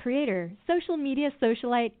content creator, social media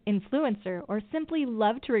socialite, influencer, or simply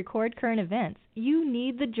love to record current events, you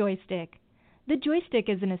need the joystick. The joystick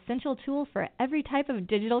is an essential tool for every type of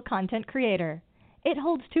digital content creator. It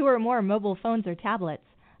holds 2 or more mobile phones or tablets,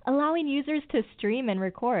 allowing users to stream and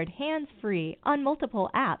record hands-free on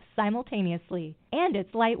multiple apps simultaneously. And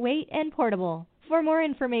it's lightweight and portable. For more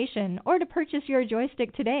information or to purchase your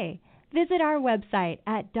joystick today, visit our website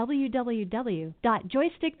at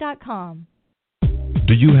www.joystick.com.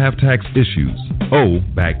 Do you have tax issues, owe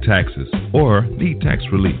back taxes, or need tax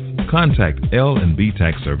relief? Contact L&B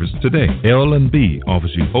Tax Service today. L&B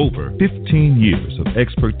offers you over 15 years of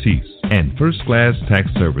expertise and first-class tax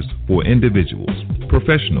service for individuals,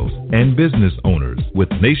 professionals, and business owners. With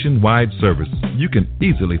nationwide service, you can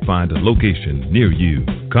easily find a location near you.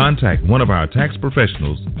 Contact one of our tax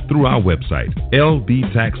professionals through our website,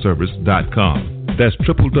 lbtaxservice.com. That's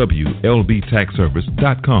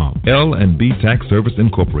www.lbtaxservice.com. L&B Tax Service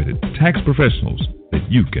Incorporated. Tax professionals that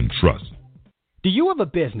you can trust. Do you have a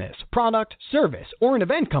business, product, service, or an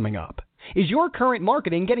event coming up? Is your current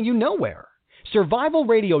marketing getting you nowhere? Survival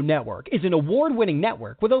Radio Network is an award-winning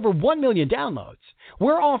network with over 1 million downloads.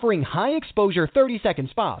 We're offering high-exposure 30-second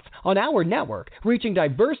spots on our network, reaching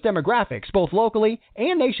diverse demographics both locally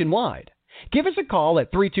and nationwide. Give us a call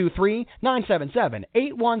at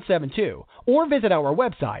 323-977-8172 or visit our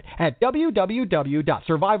website at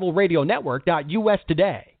www.survivalradionetwork.us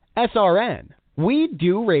today. SRN. We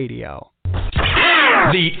do radio.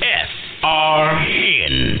 The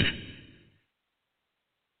SRN.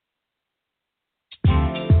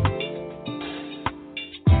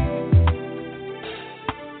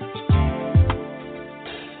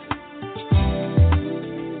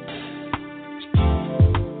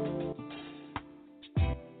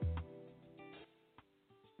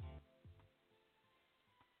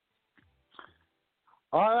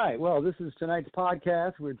 All right. Well, this is tonight's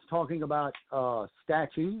podcast. We're talking about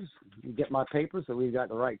statues. You get my paper, so we've got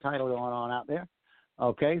the right title going on out there.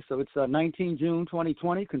 Okay, so it's 19 June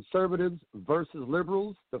 2020, Conservatives versus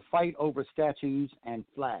Liberals, the fight over statues and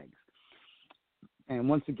flags. And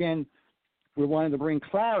once again, we're wanting to bring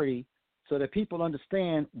clarity so that people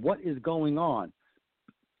understand what is going on.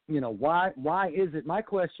 You know, why is it? My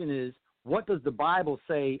question is, what does the Bible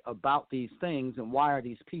say about these things, and why are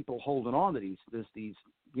these people holding on to these,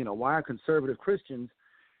 why are conservative Christians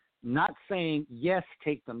not saying, yes,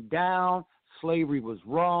 take them down, slavery was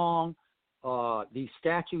wrong, these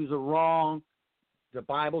statues are wrong, the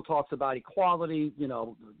Bible talks about equality,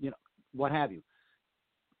 what have you.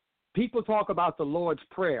 People talk about the Lord's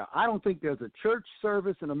Prayer. I don't think there's a church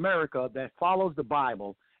service in America that follows the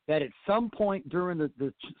Bible that at some point during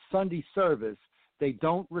the Sunday service, they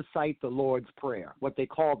don't recite the Lord's Prayer, what they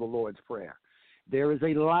call the Lord's Prayer. There is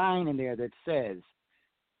a line in there that says,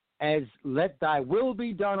 "As let thy will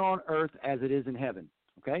be done on earth as it is in heaven."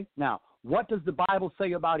 Okay? Now, what does the Bible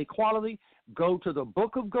say about equality? Go to the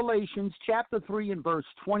book of Galatians, chapter 3 and verse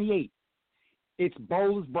 28. It's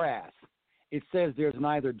bold as brass. It says there's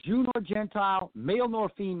neither Jew nor Gentile, male nor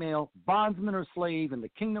female, bondsman or slave in the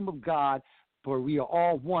kingdom of God, for we are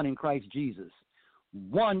all one in Christ Jesus.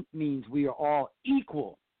 One means we are all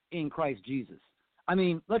equal in Christ Jesus. I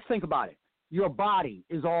mean, let's think about it. Your body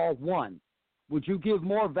is all one. Would you give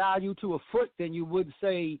more value to a foot than you would,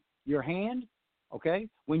 say, your hand? Okay?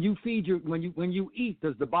 When you feed when you eat,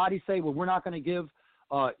 does the body say, well, we're not going to give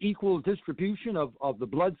equal distribution of the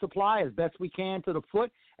blood supply as best we can to the foot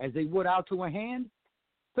as they would out to a hand?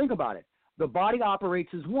 Think about it. The body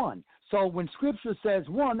operates as one. So when Scripture says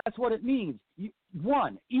one, that's what it means.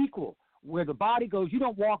 One, equal. Where the body goes, you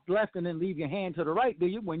don't walk left and then leave your hand to the right, do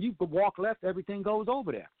you? When you walk left, everything goes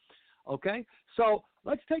over there. Okay? So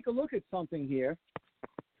let's take a look at something here.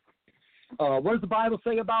 What does the Bible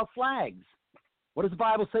say about flags? What does the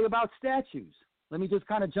Bible say about statues? Let me just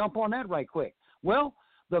kind of jump on that right quick. Well,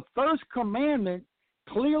 the first commandment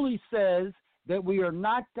clearly says that we are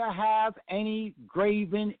not to have any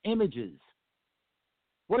graven images.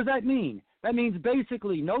 What does that mean? That means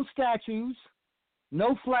basically no statues,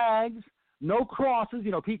 no flags, no crosses.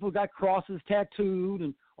 People got crosses tattooed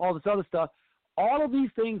and all this other stuff. All of these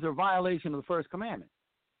things are violation of the first commandment,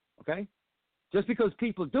 okay? Just because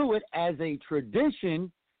people do it as a tradition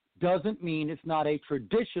doesn't mean it's not a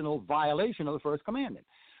traditional violation of the first commandment.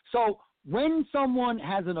 So when someone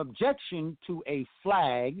has an objection to a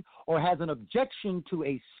flag or has an objection to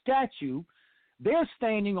a statue, they're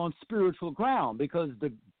standing on spiritual ground because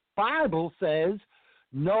the Bible says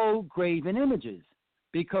no graven images,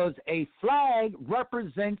 because a flag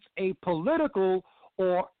represents a political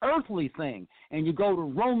or earthly thing. And you go to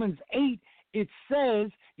Romans 8, it says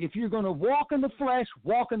if you're going to walk in the flesh,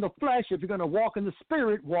 walk in the flesh. If you're going to walk in the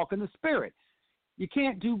spirit, walk in the spirit. You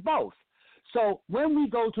can't do both. So when we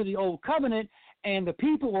go to the Old Covenant and the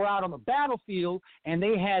people were out on the battlefield and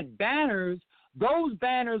they had banners those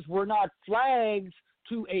banners were not flags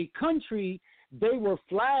to a country. They were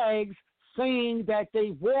flags saying that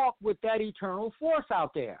they walk with that eternal force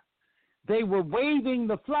out there. They were waving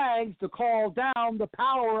the flags to call down the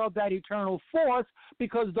power of that eternal force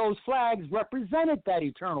because those flags represented that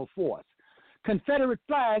eternal force. Confederate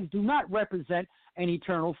flags do not represent an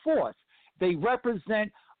eternal force. They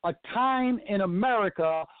represent a time in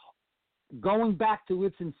America going back to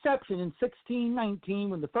its inception in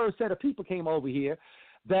 1619 when the first set of people came over here,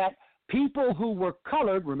 that people who were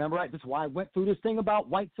colored, remember, right, this is why I went through this thing about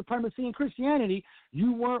white supremacy and Christianity.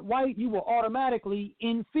 You weren't white, you were automatically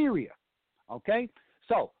inferior. Okay?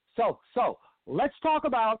 So let's talk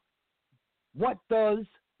about what does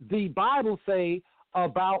the Bible say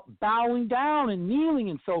about bowing down and kneeling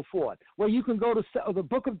and so forth. Well, you can go to the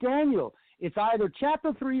book of Daniel. It's either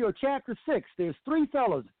chapter 3 or chapter 6. There's three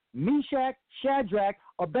fellows, Meshach, Shadrach,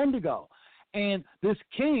 Abednego. And this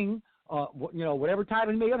king, whatever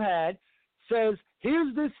title he may have had, says,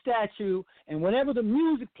 here's this statue, and whenever the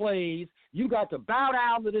music plays, you got to bow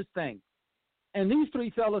down to this thing. And these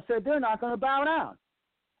three fellows said they're not going to bow down.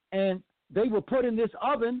 And they were put in this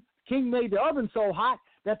oven. King made the oven so hot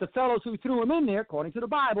that the fellows who threw them in there, according to the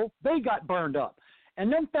Bible, they got burned up.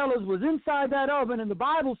 And them fellows was inside that oven, and the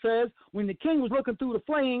Bible says when the king was looking through the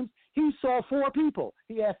flames, he saw four people.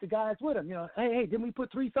 He asked the guys with him, hey, didn't we put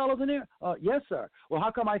three fellows in there? Yes, sir. Well,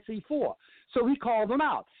 how come I see four? So he called them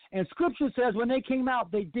out. And Scripture says when they came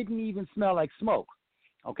out, they didn't even smell like smoke.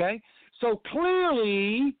 Okay? So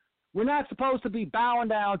clearly, we're not supposed to be bowing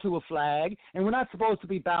down to a flag, and we're not supposed to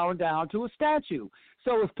be bowing down to a statue.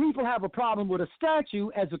 So if people have a problem with a statue,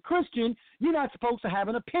 as a Christian, you're not supposed to have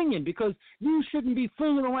an opinion because you shouldn't be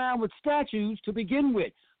fooling around with statues to begin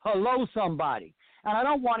with. Hello, somebody. And I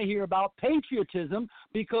don't want to hear about patriotism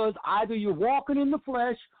because either you're walking in the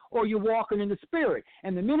flesh or you're walking in the spirit.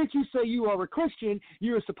 And the minute you say you are a Christian,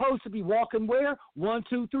 you're supposed to be walking where? 1,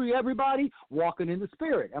 2, 3, everybody, walking in the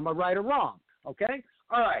spirit. Am I right or wrong? Okay?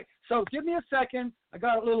 All right. So give me a second. I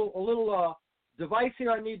got a little device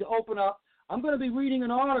here I need to open up. I'm going to be reading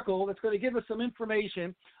an article that's going to give us some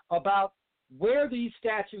information about where these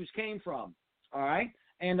statues came from. All right?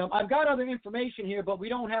 And I've got other information here, but we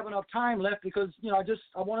don't have enough time left because,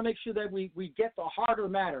 I want to make sure that we get the heart of the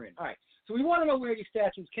matter in. All right. So we want to know where these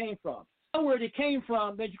statues came from. Know where they came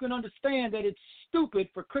from, that you can understand that it's stupid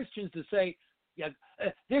for Christians to say,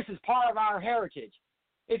 this is part of our heritage.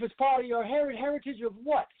 If it's part of your heritage of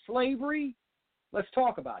what? Slavery? Let's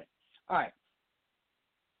talk about it. All right.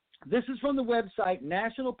 This is from the website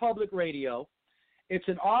National Public Radio. It's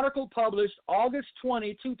an article published August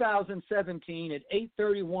 20, 2017 at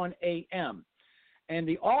 8:31 a.m. And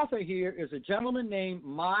the author here is a gentleman named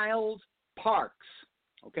Miles Parks,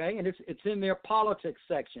 okay? And it's in their politics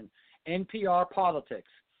section, NPR Politics,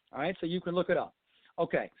 all right? So you can look it up.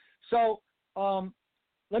 Okay, so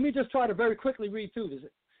let me just try to very quickly read through this.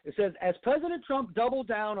 It says, as President Trump doubled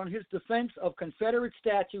down on his defense of Confederate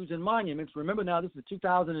statues and monuments, remember now this is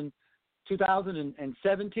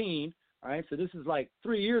 2017, all right, so this is like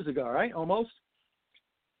 3 years ago, right, almost.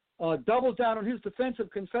 Doubled down on his defense of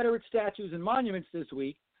Confederate statues and monuments this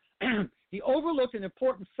week. He overlooked an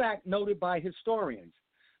important fact noted by historians.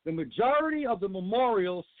 The majority of the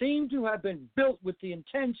memorials seem to have been built with the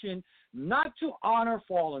intention not to honor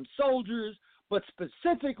fallen soldiers, but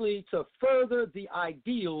specifically to further the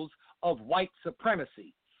ideals of white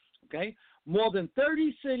supremacy. Okay? More than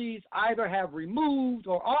 30 cities either have removed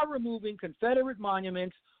or are removing Confederate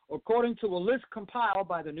monuments, according to a list compiled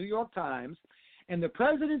by the New York Times. And the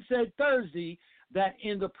president said Thursday that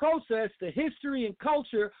in the process, the history and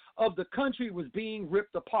culture of the country was being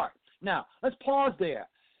ripped apart. Now, let's pause there.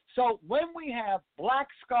 So when we have black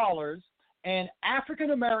scholars and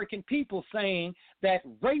African-American people saying that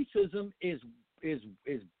racism is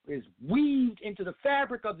weaved into the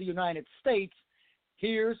fabric of the United States,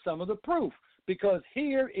 here's some of the proof. Because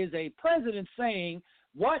here is a president saying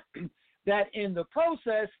what? That in the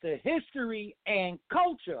process, the history and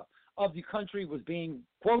culture of the country was being,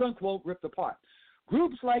 quote-unquote, ripped apart.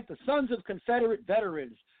 Groups like the Sons of Confederate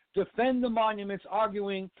Veterans defend the monuments,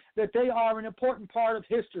 arguing that they are an important part of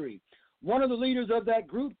history. One of the leaders of that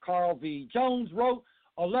group, Carl V. Jones, wrote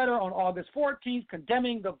a letter on August 14th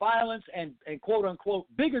condemning the violence and quote-unquote,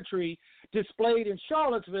 bigotry displayed in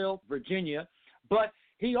Charlottesville, Virginia, but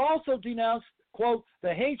he also denounced, quote,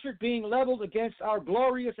 the hatred being leveled against our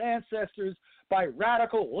glorious ancestors by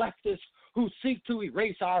radical leftists who seek to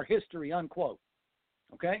erase our history, unquote.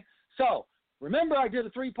 Okay? So, remember I did a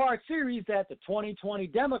 3-part series that the 2020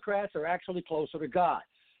 Democrats are actually closer to God.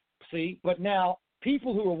 See? But now,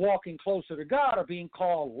 people who are walking closer to God are being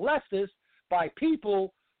called leftists by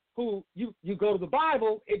people who you go to the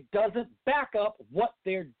Bible, it doesn't back up what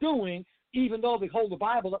they're doing, even though they hold the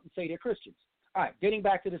Bible up and say they're Christians. All right, getting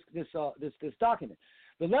back to this document.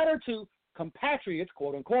 The letter to compatriots,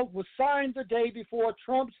 quote unquote, was signed the day before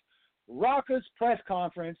Trump's raucous press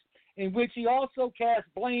conference, in which he also cast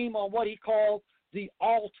blame on what he called the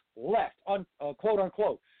alt-left, quote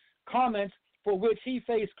unquote, comments for which he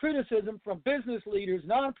faced criticism from business leaders,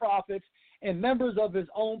 nonprofits, and members of his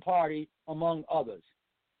own party, among others.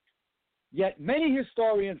 Yet many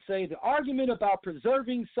historians say the argument about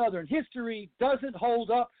preserving Southern history doesn't hold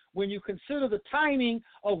up when you consider the timing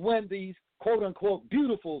of when these quote-unquote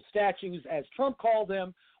beautiful statues, as Trump called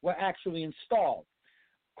them, were actually installed.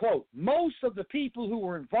 Quote, most of the people who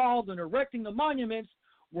were involved in erecting the monuments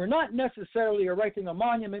were not necessarily erecting a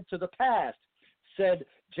monument to the past, said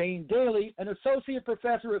Jane Daly, an associate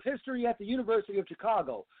professor of history at the University of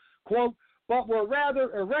Chicago. Quote, but were rather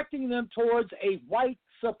erecting them towards a white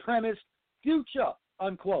supremacist future,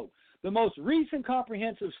 unquote. The most recent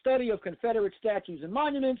comprehensive study of Confederate statues and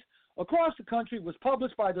monuments across the country was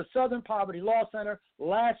published by the Southern Poverty Law Center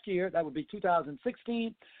last year. That would be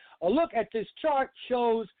 2016. A look at this chart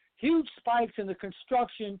shows huge spikes in the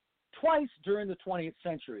construction twice during the 20th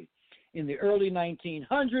century, in the early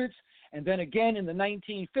 1900s and then again in the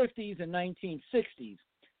 1950s and 1960s.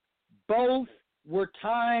 Both were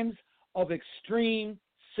times of extreme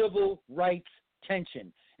civil rights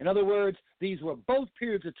tension. In other words, these were both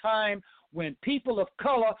periods of time when people of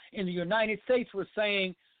color in the United States were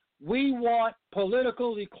saying, we want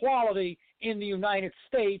political equality in the United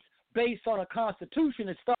States based on a constitution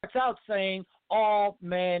that starts out saying all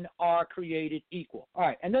men are created equal. All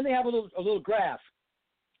right, and then they have a little graph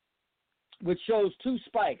which shows two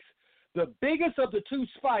spikes. The biggest of the two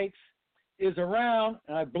spikes is around,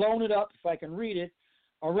 and I've blown it up if I can read it,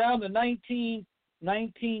 around the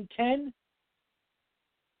 1910,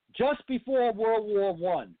 just before World War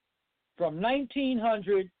I, from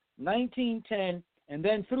 1900, 1910, and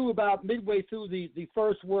then through about midway through the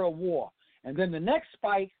First World War. And then the next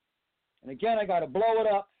spike, and again I got to blow it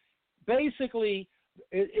up, basically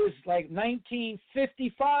it is like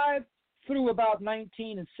 1955 through about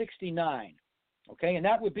 1969. Okay, and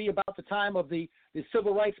that would be about the time of the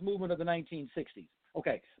civil rights movement of the 1960s.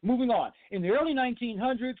 Okay, moving on. In the early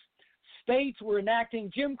 1900s, states were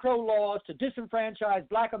enacting Jim Crow laws to disenfranchise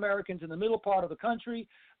black Americans in the middle part of the country.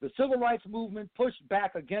 The civil rights movement pushed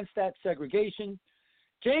back against that segregation.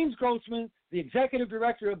 James Grossman, the executive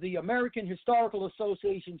director of the American Historical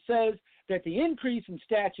Association, says that the increase in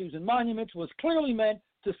statues and monuments was clearly meant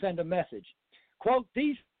to send a message. Quote,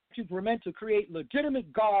 these statues were meant to create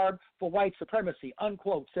legitimate garb for white supremacy,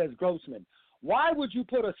 unquote, says Grossman. Why would you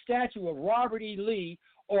put a statue of Robert E. Lee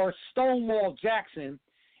or Stonewall Jackson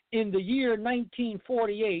in the year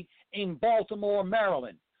 1948 in Baltimore,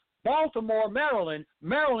 Maryland? Baltimore, Maryland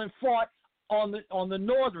fought on the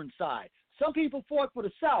northern side. Some people fought for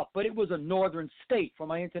the South, but it was a northern state for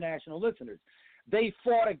my international listeners. They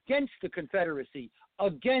fought against the Confederacy,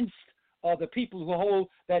 against the people who hold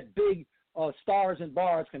that big stars and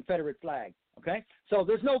bars Confederate flag. Okay? So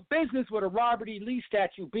there's no business with a Robert E. Lee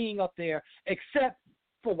statue being up there except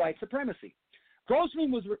for white supremacy.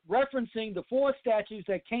 Grossman was referencing the 4 statues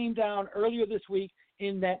that came down earlier this week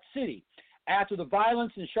in that city after the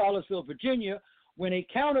violence in Charlottesville, Virginia, when a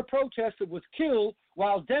counter-protester was killed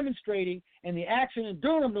while demonstrating, and the action in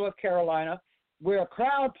Durham, North Carolina, where a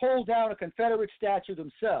crowd pulled down a Confederate statue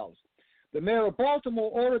themselves. The mayor of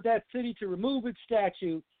Baltimore ordered that city to remove its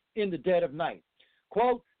statue in the dead of night.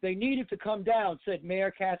 Quote, they needed to come down, said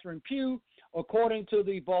Mayor Catherine Pugh, according to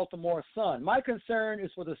the Baltimore Sun. My concern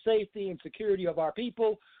is for the safety and security of our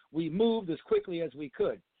people. We moved as quickly as we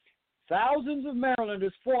could. Thousands of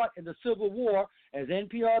Marylanders fought in the Civil War, as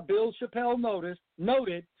NPR Bill Chappelle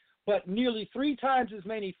noted, but nearly 3 times as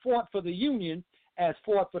many fought for the Union as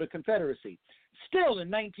fought for the Confederacy. Still, in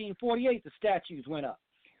 1948, the statues went up.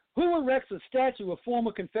 Who erects a statue of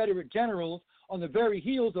former Confederate generals on the very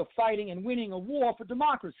heels of fighting and winning a war for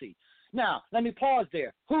democracy? Now, let me pause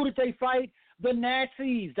there. Who did they fight? The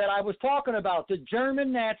Nazis that I was talking about, the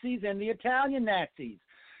German Nazis and the Italian Nazis.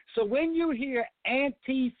 So when you hear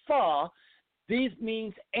Antifa, this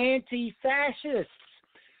means anti-fascists.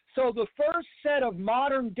 So the first set of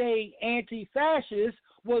modern-day anti-fascists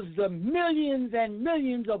was the millions and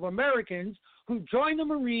millions of Americans who joined the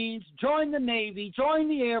Marines, joined the Navy,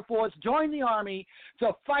 joined the Air Force, joined the Army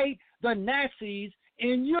to fight the Nazis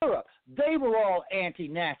in Europe. They were all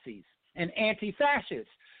anti-Nazis and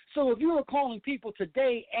anti-fascists. So if you are calling people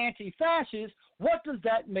today anti-fascists, what does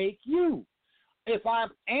that make you? If I'm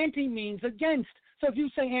anti means against. So if you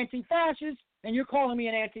say anti-fascist and you're calling me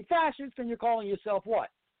an anti-fascist, then you're calling yourself what?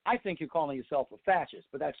 I think you're calling yourself a fascist,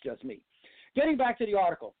 but that's just me. Getting back to the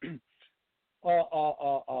article.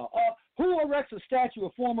 Who erects a statue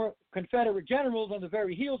of former Confederate generals on the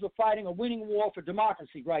very heels of fighting a winning war for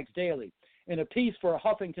democracy, writes Daly in a piece for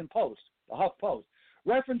Huffington Post, the Huff Post,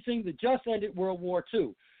 referencing the just-ended World War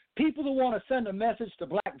II. People who want to send a message to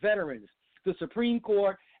black veterans, the Supreme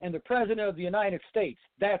Court, and the President of the United States,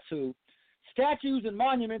 that's who. Statues and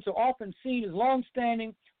monuments are often seen as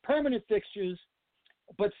long-standing, permanent fixtures,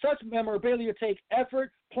 but such memorabilia take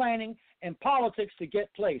effort, planning, and politics to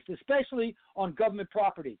get placed, especially on government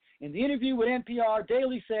property. In the interview with NPR,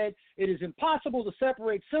 Daly said it is impossible to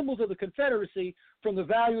separate symbols of the Confederacy from the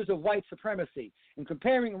values of white supremacy. In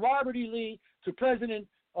comparing Robert E. Lee to President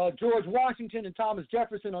George Washington and Thomas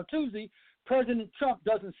Jefferson on Tuesday, President Trump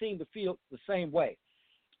doesn't seem to feel the same way.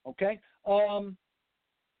 Okay?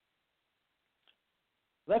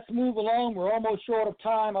 Let's move along. We're almost short of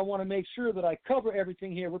time. I want to make sure that I cover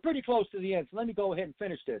everything here. We're pretty close to the end, so let me go ahead and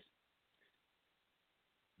finish this.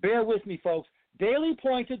 Bear with me, folks. Daly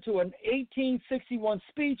pointed to an 1861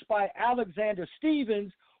 speech by Alexander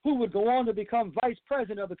Stephens, who would go on to become vice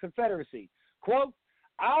president of the Confederacy. Quote,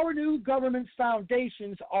 "Our new government's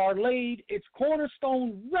foundations are laid, its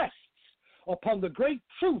cornerstone rests upon the great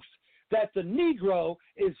truth that the Negro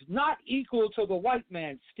is not equal to the white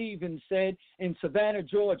man," Stephens said in Savannah,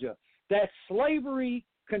 Georgia. That slavery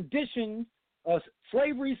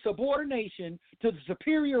subordination to the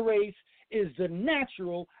superior race is the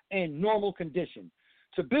natural and normal condition.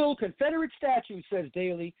 To build Confederate statues, says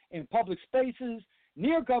Daly, in public spaces,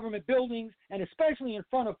 near government buildings, and especially in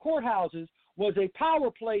front of courthouses, was a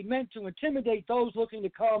power play meant to intimidate those looking to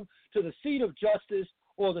come to the seat of justice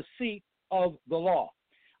or the seat of the law.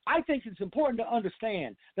 I think it's important to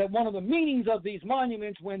understand that one of the meanings of these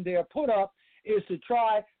monuments when they're put up is to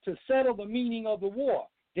try to settle the meaning of the war,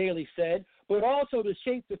 Daly said, but also to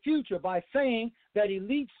shape the future by saying that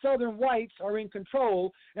elite Southern whites are in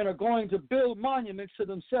control and are going to build monuments to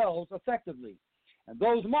themselves effectively. And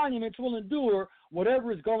those monuments will endure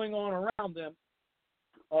whatever is going on around them.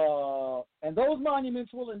 And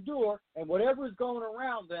whatever is going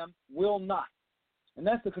around them will not. And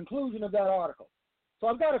that's the conclusion of that article. So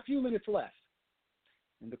I've got a few minutes left.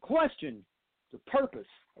 And the question, the purpose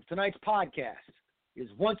of tonight's podcast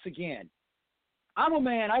is once again, I'm a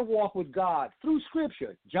man, I walk with God through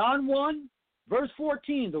Scripture. John 1, verse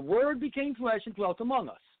 14, the Word became flesh and dwelt among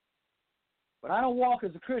us. But I don't walk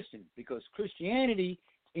as a Christian because Christianity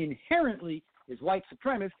inherently is white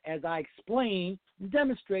supremacist, as I explained and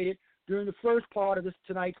demonstrated during the first part of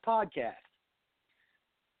tonight's podcast.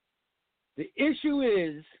 The issue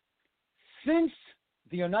is, since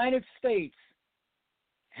the United States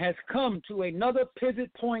has come to another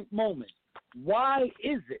pivot point moment, why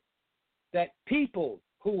is it that people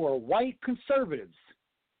who are white conservatives,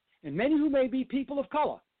 and many who may be people of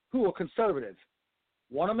color who are conservative,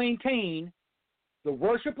 want to maintain the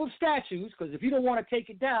worship of statues, because if you don't want to take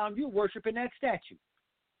it down, you're worshiping that statue.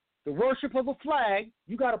 The worship of a flag,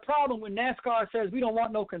 you got a problem when NASCAR says we don't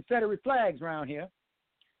want no Confederate flags around here.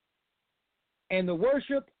 And the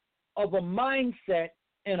worship of a mindset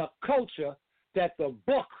and a culture that the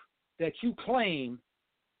book that you claim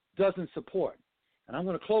doesn't support. And I'm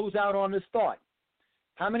going to close out on this thought.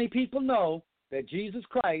 How many people know that Jesus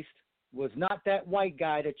Christ was not that white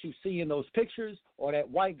guy that you see in those pictures or that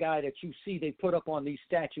white guy that you see they put up on these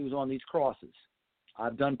statues on these crosses?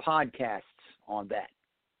 I've done podcasts on that.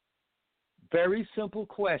 Very simple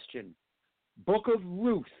question. Book of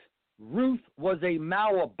Ruth. Ruth was a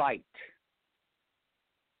Moabite.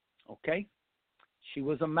 Okay? She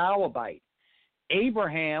was a Moabite.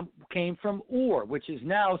 Abraham came from Ur, which is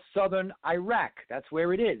now southern Iraq. That's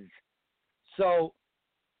where it is. So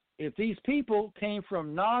if these people came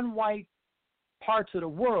from non-white parts of the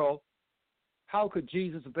world, how could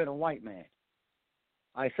Jesus have been a white man?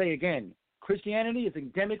 I say again, Christianity is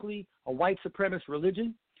endemically a white supremacist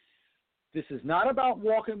religion. This is not about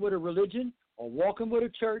walking with a religion or walking with a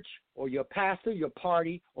church or your pastor, your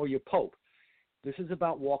party, or your pope. This is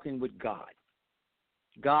about walking with God.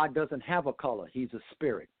 God doesn't have a color. He's a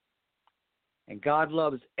spirit. And God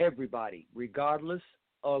loves everybody, regardless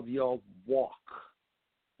of your walk.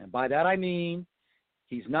 And by that I mean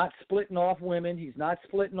he's not splitting off women. He's not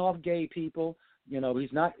splitting off gay people. None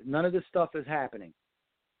of this stuff is happening.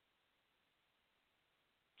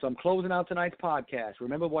 So I'm closing out tonight's podcast.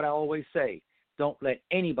 Remember what I always say. Don't let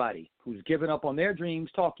anybody who's given up on their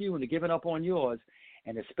dreams talk you into giving up on yours.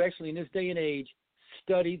 And especially in this day and age,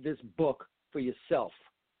 study this book for yourself.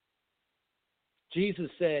 Jesus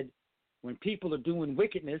said, when people are doing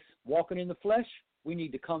wickedness, walking in the flesh, we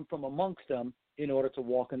need to come from amongst them in order to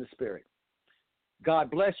walk in the spirit.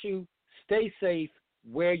 God bless you. Stay safe.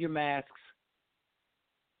 Wear your masks.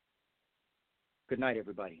 Good night,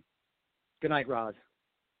 everybody. Good night, Roz.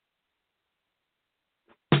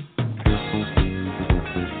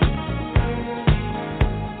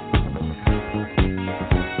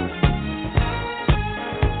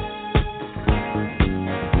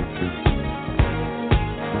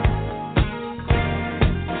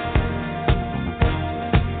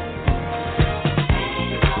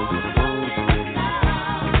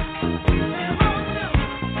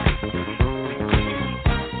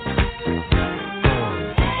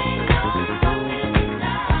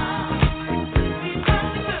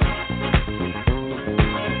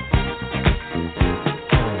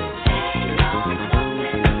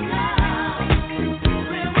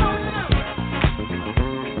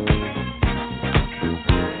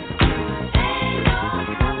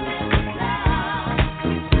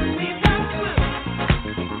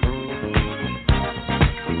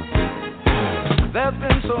 There's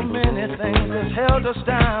been so many things that held us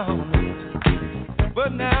down,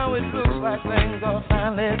 but now it looks like things are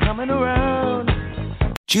finally coming around.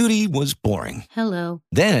 Judy was boring. Hello.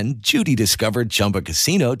 Then Judy discovered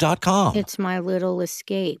ChumbaCasino.com. It's my little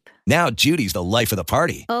escape. Now Judy's the life of the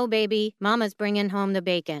party. Oh, baby, mama's bringing home the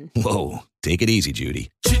bacon. Whoa, take it easy,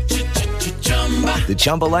 Judy. The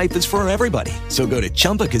Chumba life is for everybody. So go to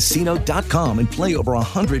ChumbaCasino.com and play over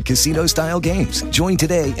 100 casino-style games. Join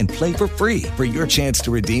today and play for free for your chance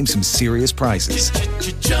to redeem some serious prizes.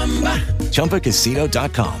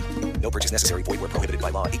 ChumbaCasino.com. No purchase necessary. Void where prohibited by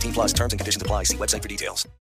law. 18 plus terms and conditions apply. See website for details.